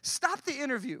different. Stop the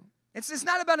interview. It's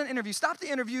not about an interview. Stop the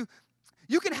interview.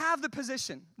 You can have the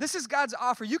position. This is God's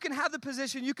offer. You can have the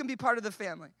position. You can be part of the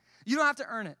family. You don't have to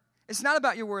earn it. It's not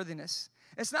about your worthiness.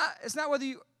 It's not whether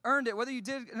you earned it, whether you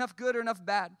did enough good or enough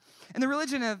bad. In the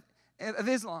religion of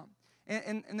Islam,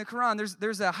 in the Quran,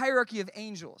 there's a hierarchy of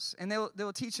angels, and they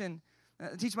will teach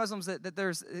Muslims that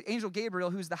there's Angel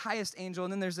Gabriel, who's the highest angel,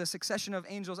 and then there's a succession of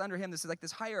angels under him. This is like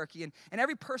this hierarchy, and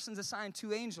every person's assigned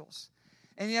 2 angels.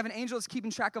 And you have an angel that's keeping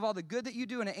track of all the good that you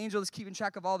do, and an angel that's keeping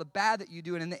track of all the bad that you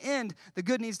do. And in the end, the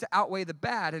good needs to outweigh the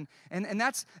bad. And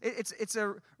that's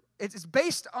it's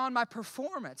based on my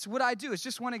performance. What I do is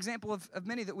just one example of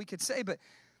many that we could say. But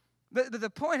the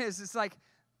point is, it's like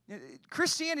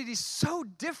Christianity is so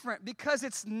different because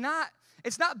it's not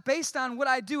based on what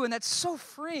I do, and that's so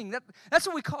freeing. That's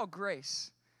what we call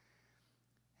grace.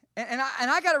 And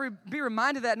I got to be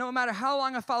reminded that no matter how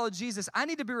long I follow Jesus, I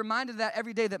need to be reminded that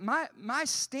every day that my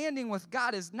standing with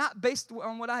God is not based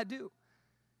on what I do.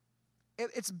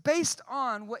 It's based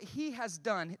on what he has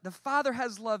done. The Father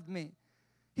has loved me.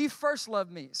 He first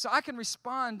loved me, so I can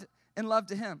respond in love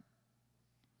to him.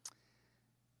 I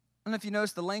don't know if you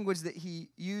noticed the language that he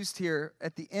used here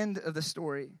at the end of the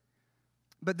story,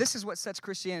 but this is what sets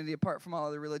Christianity apart from all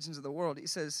other religions of the world. He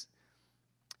says,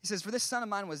 for this son of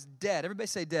mine was dead. Everybody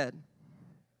say dead.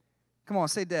 Come on,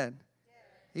 say dead.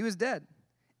 He was dead,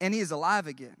 and he is alive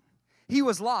again. He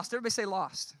was lost. Everybody say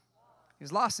lost. He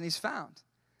was lost, and he's found.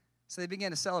 So they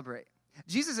began to celebrate.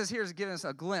 Jesus is here to give us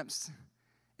a glimpse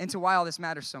into why all this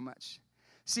matters so much.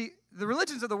 See, the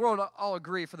religions of the world all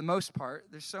agree for the most part.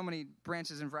 There's so many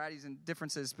branches and varieties and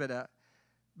differences, but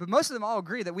most of them all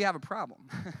agree that we have a problem.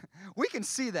 We can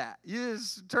see that. You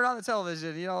just turn on the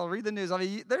television, read the news. I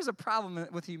mean, there's a problem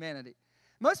with humanity.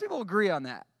 Most people agree on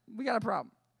that. We got a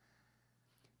problem.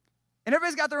 And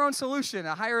everybody's got their own solution,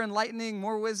 a higher enlightening,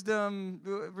 more wisdom,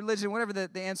 religion, whatever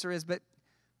the answer is. But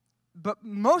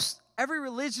every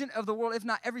religion of the world, if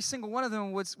not every single one of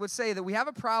them, would say that we have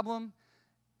a problem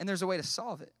and there's a way to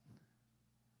solve it.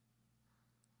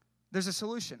 There's a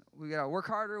solution. We got to work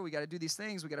harder. We got to do these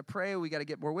things. We got to pray. We got to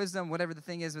get more wisdom, whatever the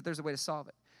thing is, but there's a way to solve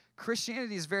it.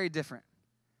 Christianity is very different.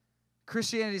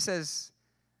 Christianity says,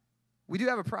 we do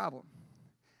have a problem,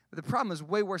 but the problem is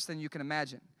way worse than you can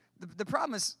imagine. The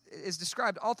problem is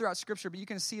described all throughout Scripture, but you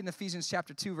can see it in Ephesians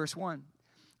chapter 2, verse 1.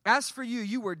 As for you,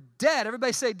 you were dead.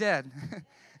 Everybody say dead.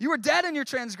 You were dead in your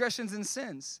transgressions and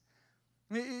sins.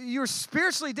 You were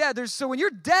spiritually dead. So when you're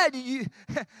dead,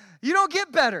 You don't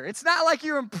get better. It's not like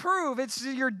you improve. It's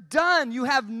you're done. You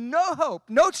have no hope,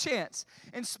 no chance.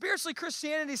 And spiritually,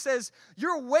 Christianity says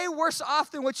you're way worse off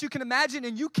than what you can imagine,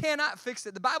 and you cannot fix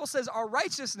it. The Bible says our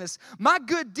righteousness, my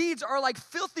good deeds are like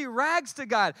filthy rags to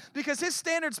God because his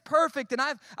standard's perfect, and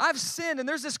I've sinned, and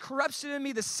there's this corruption in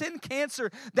me, the sin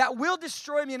cancer that will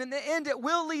destroy me, and in the end, it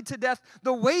will lead to death.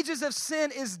 The wages of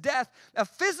sin is death. A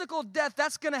physical death,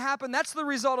 that's going to happen. That's the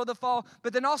result of the fall,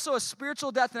 but then also a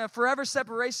spiritual death and a forever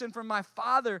separation from my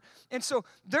Father. And so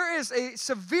there is a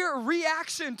severe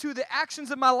reaction to the actions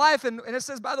of my life. And it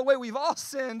says, by the way, we've all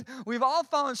sinned. We've all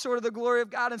fallen short of the glory of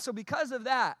God. And so because of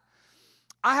that,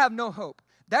 I have no hope.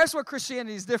 That's where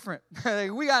Christianity is different.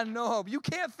 We got no hope. You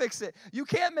can't fix it. You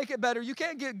can't make it better. You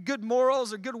can't get good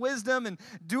morals or good wisdom and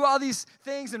do all these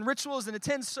things and rituals and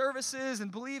attend services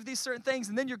and believe these certain things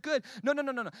and then you're good. No.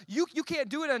 You can't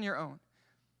do it on your own.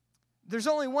 There's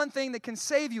only one thing that can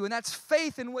save you, and that's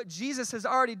faith in what Jesus has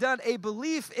already done, a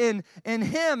belief in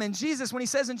him and Jesus. When he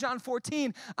says in John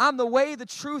 14, I'm the way, the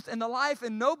truth, and the life,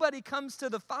 and nobody comes to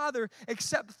the Father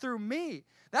except through me.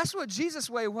 That's what Jesus'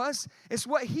 way was. It's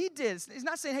what he did. He's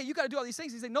not saying, hey, you got to do all these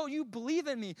things. He's saying, no, you believe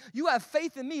in me. You have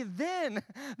faith in me. Then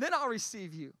I'll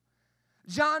receive you.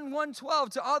 John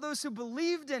 1:12, to all those who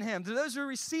believed in him, to those who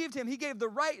received him, he gave the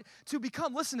right to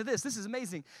become, listen to this is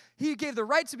amazing. He gave the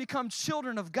right to become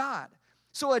children of God.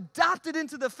 So adopted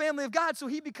into the family of God, so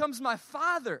he becomes my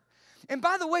Father. And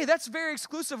by the way, that's very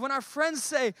exclusive. When our friends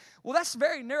say, well, that's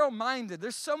very narrow-minded.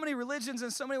 There's so many religions in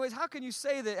so many ways. How can you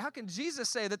say that? How can Jesus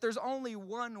say that there's only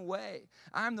one way?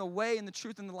 I'm the way and the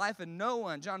truth and the life, and no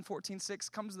one, John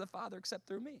 14:6, comes to the Father except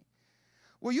through me.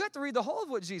 Well, you have to read the whole of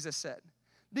what Jesus said,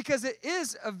 because it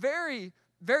is a very,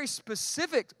 very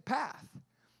specific path,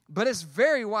 but it's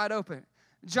very wide open.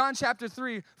 John chapter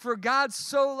 3, for God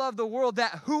so loved the world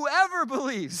that whoever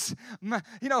believes,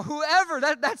 whoever,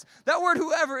 that word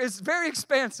whoever is very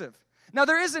expansive. Now,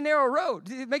 there is a narrow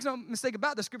road. It makes no mistake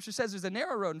about it. The scripture says there's a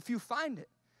narrow road and few find it.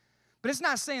 But it's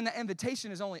not saying that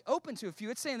invitation is only open to a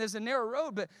few. It's saying there's a narrow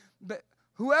road, but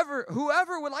whoever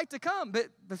would like to come. But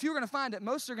if you're going to find it,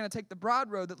 most are going to take the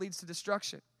broad road that leads to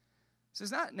destruction. So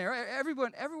it's not narrow.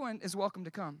 Everyone is welcome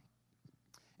to come.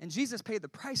 And Jesus paid the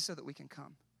price so that we can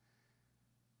come.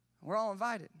 We're all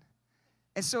invited.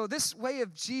 And so this way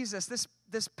of Jesus,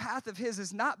 this path of his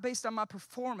is not based on my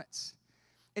performance.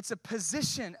 It's a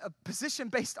position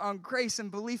based on grace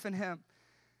and belief in him.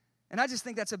 And I just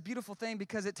think that's a beautiful thing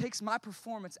because it takes my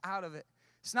performance out of it.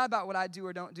 It's not about what I do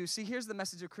or don't do. See, here's the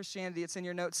message of Christianity. It's in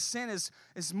your notes. Sin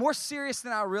is more serious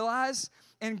than I realize,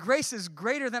 and grace is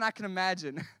greater than I can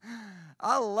imagine.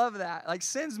 I love that. Like,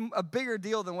 sin's a bigger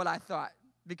deal than what I thought,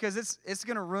 because it's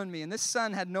going to ruin me. And this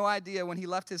son had no idea when he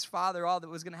left his father all that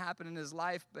was going to happen in his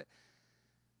life,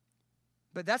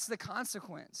 but that's the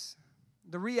consequence,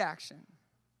 the reaction.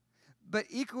 But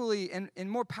equally and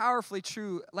more powerfully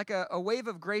true, like a wave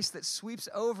of grace that sweeps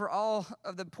over all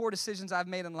of the poor decisions I've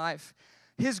made in life.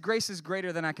 His grace is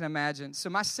greater than I can imagine. So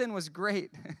my sin was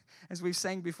great, as we've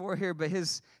sang before here, but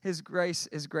his grace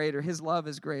is greater. His love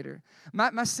is greater.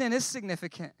 My sin is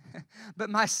significant, but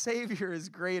my Savior is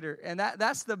greater. And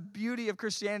that's the beauty of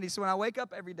Christianity. So when I wake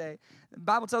up every day, the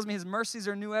Bible tells me his mercies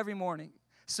are new every morning.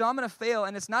 So I'm going to fail,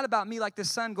 and it's not about me like the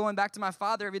son going back to my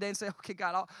father every day and say, okay,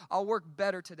 God, I'll work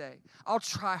better today. I'll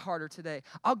try harder today.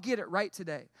 I'll get it right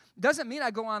today. Doesn't mean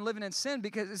I go on living in sin,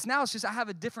 because it's just I have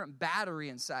a different battery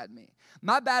inside me.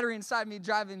 My battery inside me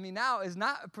driving me now is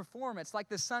not a performance like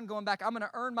the son going back, I'm going to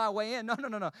earn my way in.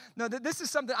 No, this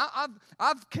is something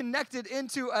I've connected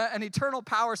into an eternal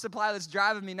power supply that's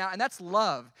driving me now, and that's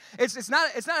love. It's not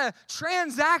a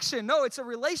transaction. No, it's a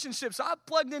relationship. So I've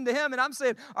plugged into him, and I'm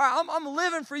saying, all right, I'm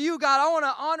living for you, God. I want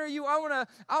to honor you. I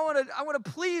want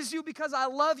to please you because I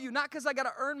love you, not because I got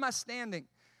to earn my standing.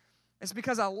 It's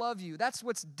because I love you. That's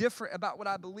what's different about what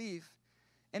I believe.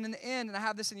 And in the end, and I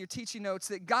have this in your teaching notes,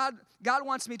 that God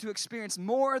wants me to experience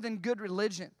more than good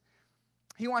religion.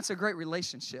 He wants a great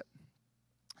relationship.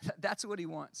 That's what he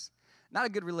wants. Not a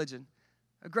good religion,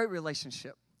 a great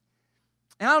relationship.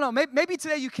 And I don't know, maybe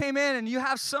today you came in and you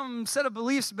have some set of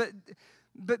beliefs, but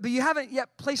you haven't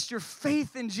yet placed your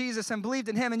faith in Jesus and believed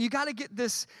in him. And you got to get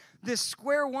this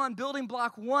square one, building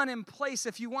block one in place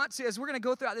if you want to, as we're going to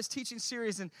go throughout this teaching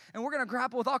series. And we're going to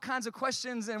grapple with all kinds of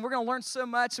questions, and we're going to learn so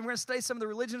much, and we're going to study some of the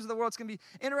religions of the world. It's going to be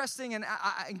interesting and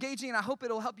engaging, and I hope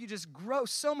it'll help you just grow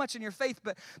so much in your faith.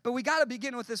 But we got to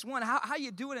begin with this one. How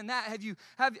you doing in that?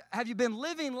 Have you been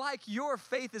living like your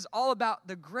faith is all about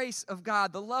the grace of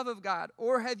God, the love of God?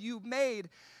 Or have you made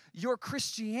your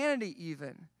Christianity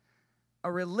even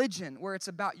a religion where it's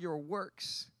about your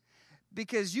works?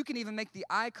 Because you can even make the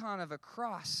icon of a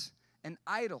cross an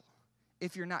idol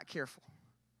if you're not careful.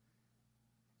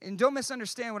 And don't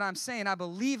misunderstand what I'm saying. I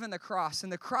believe in the cross,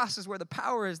 and the cross is where the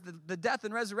power is, the death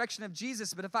and resurrection of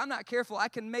Jesus. But if I'm not careful, I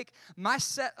can make my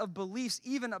set of beliefs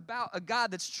even about a God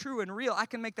that's true and real. I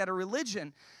can make that a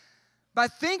religion by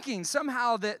thinking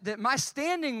somehow that my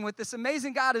standing with this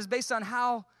amazing God is based on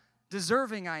how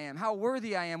deserving I am, how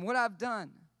worthy I am, what I've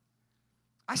done.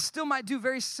 I still might do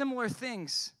very similar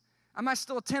things. I might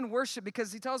still attend worship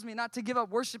because he tells me not to give up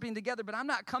worshiping together, but I'm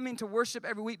not coming to worship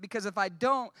every week because if I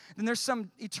don't, then there's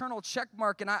some eternal check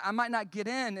mark and I might not get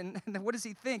in. And what does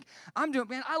he think? I'm doing,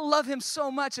 man, I love him so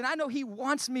much, and I know he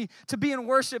wants me to be in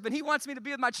worship, and he wants me to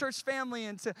be with my church family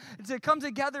and to come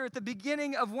together at the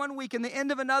beginning of one week and the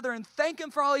end of another and thank him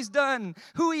for all he's done,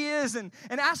 who he is, and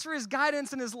ask for his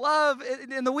guidance and his love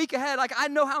in the week ahead. Like, I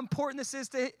know how important this is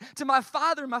to my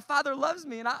Father. My Father loves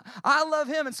me, and I love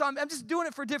him, and so I'm just doing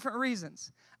it for different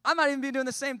reasons. I might even be doing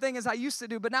the same thing as I used to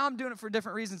do, but now I'm doing it for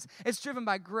different reasons. It's driven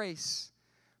by grace.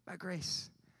 By grace.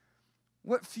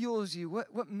 What fuels you?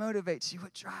 What motivates you?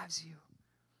 What drives you?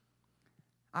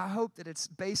 I hope that it's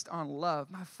based on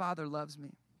love. My Father loves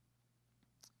me.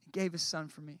 He gave his son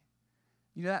for me.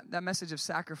 You know, that message of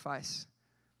sacrifice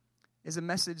is a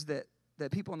message that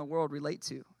people in the world relate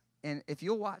to. And if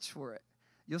you'll watch for it,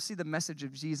 you'll see the message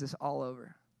of Jesus all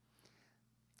over.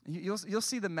 You'll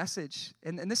see the message,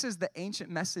 and this is the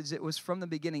ancient message that was from the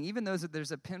beginning, even though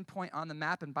there's a pinpoint on the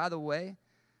map. And by the way,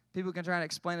 people can try to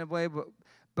explain it away,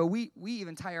 but we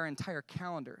even tie our entire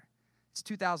calendar. It's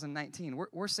 2019.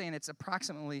 We're saying it's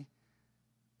approximately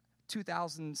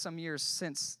 2,000 some years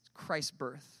since Christ's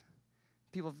birth.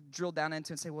 People have drilled down into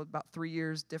it and say, well, about 3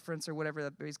 years difference or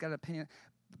whatever. He's got an opinion.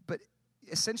 But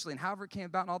essentially, and however it came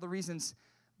about and all the reasons,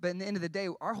 but in the end of the day,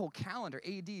 our whole calendar,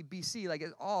 AD, BC, like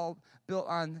it's all built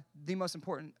on the most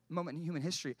important moment in human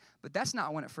history. But that's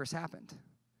not when it first happened.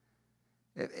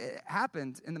 It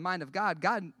happened in the mind of God.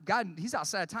 God, he's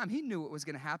outside of time. He knew what was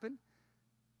going to happen.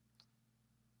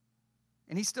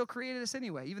 And he still created us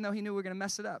anyway, even though he knew we were going to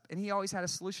mess it up. And he always had a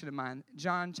solution in mind.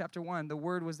 John chapter 1, the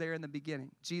Word was there in the beginning.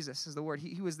 Jesus is the Word.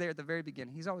 He was there at the very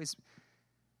beginning. He's always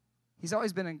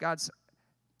been in God's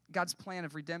plan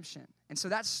of redemption. And so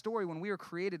that story, when we were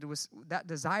created, that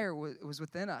desire was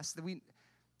within us. That we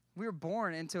were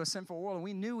born into a sinful world, and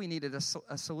we knew we needed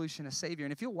a solution, a Savior.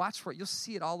 And if you'll watch for it, you'll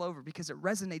see it all over because it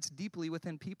resonates deeply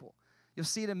within people. You'll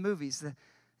see it in movies.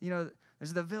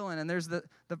 There's the villain, and there's the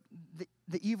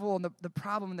evil, and the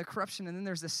problem, and the corruption, and then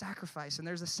there's the sacrifice, and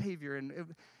there's the Savior. And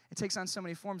it takes on so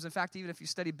many forms. In fact, even if you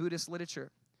study Buddhist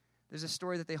literature, there's a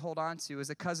story that they hold on to as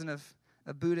a cousin of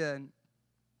Buddha, and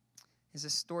is a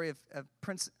story of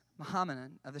Prince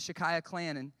Muhammad of the Shakya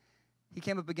clan, and he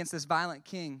came up against this violent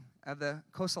king of the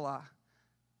Kosala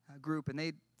group, and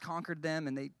they conquered them,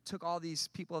 and they took all these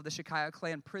people of the Shakya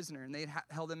clan prisoner, and they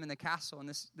held them in the castle, and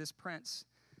this prince,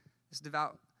 this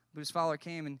devout Buddhist follower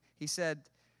came, and he said,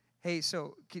 hey,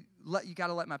 so you got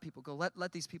to let my people go.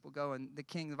 Let these people go. And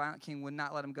the violent king, would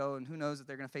not let them go, and who knows if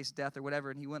they're going to face death or whatever,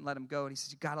 and he wouldn't let them go, and he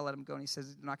says, you got to let them go, and he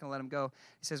says, I'm not going to let them go.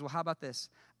 He says, well, how about this?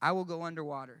 I will go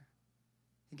underwater.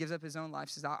 He gives up his own life.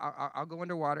 He says, I'll go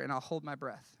underwater and I'll hold my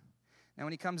breath. And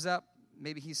when he comes up,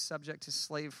 maybe he's subject to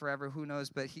slave forever. Who knows?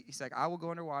 But he's like, I will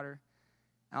go underwater.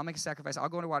 I'll make a sacrifice. I'll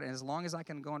go underwater. And as long as I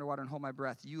can go underwater and hold my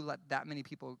breath, you let that many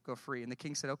people go free. And the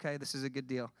king said, okay, this is a good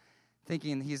deal.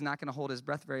 Thinking he's not going to hold his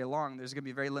breath very long. There's going to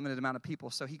be a very limited amount of people.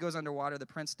 So he goes underwater. The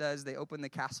prince does. They open the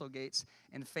castle gates,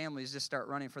 and families just start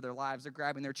running for their lives. They're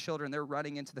grabbing their children. They're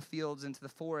running into the fields, into the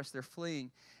forest. They're fleeing.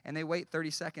 And they wait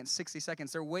 30 seconds, 60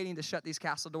 seconds. They're waiting to shut these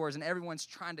castle doors, and everyone's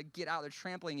trying to get out. They're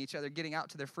trampling each other, getting out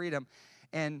to their freedom.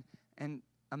 And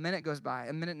a minute goes by,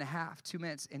 a minute and a half, 2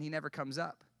 minutes, and he never comes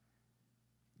up.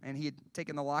 And he had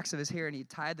taken the locks of his hair, and he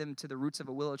tied them to the roots of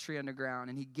a willow tree underground,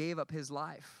 and he gave up his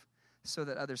life so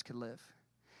that others could live.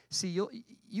 See,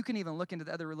 you can even look into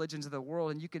the other religions of the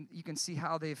world, and you can see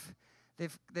how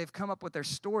they've come up with their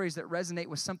stories that resonate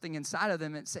with something inside of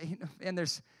them, and say, and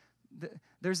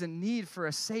there's a need for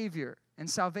a Savior, and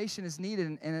salvation is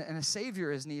needed, and a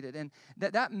Savior is needed, and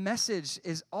that message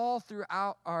is all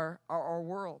throughout our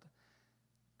world.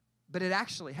 But it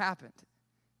actually happened,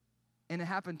 and it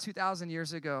happened 2,000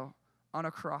 years ago on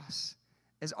a cross.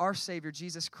 As our Savior,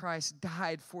 Jesus Christ,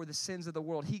 died for the sins of the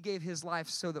world. He gave his life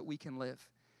so that we can live.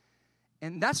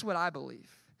 And that's what I believe.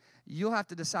 You'll have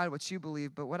to decide what you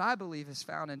believe, but what I believe is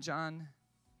found in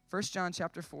 1 John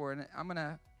chapter 4, and I'm going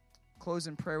to close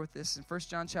in prayer with this. In 1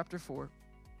 John chapter 4,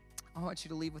 I want you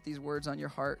to leave with these words on your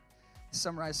heart. They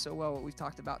summarize so well what we've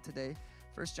talked about today.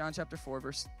 1 John chapter 4,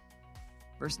 verse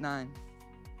 9.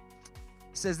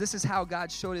 It says, this is how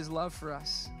God showed his love for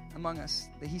us, among us,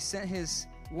 that he sent his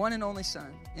one and only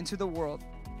Son into the world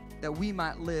that we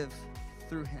might live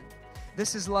through him.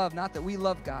 This is love, not that we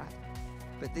love God,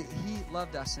 but that he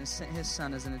loved us and sent his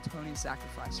son as an atoning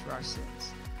sacrifice for our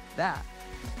sins. That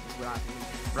is what I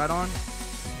believe. Right on?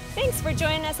 Thanks for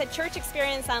joining us at Church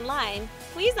Experience Online.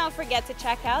 Please don't forget to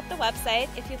check out the website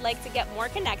if you'd like to get more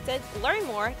connected, learn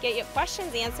more, get your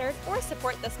questions answered, or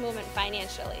support this movement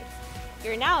financially.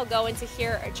 You're now going to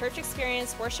hear a Church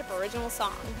Experience Worship original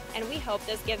song, and we hope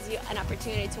this gives you an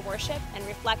opportunity to worship and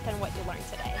reflect on what you learned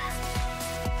today.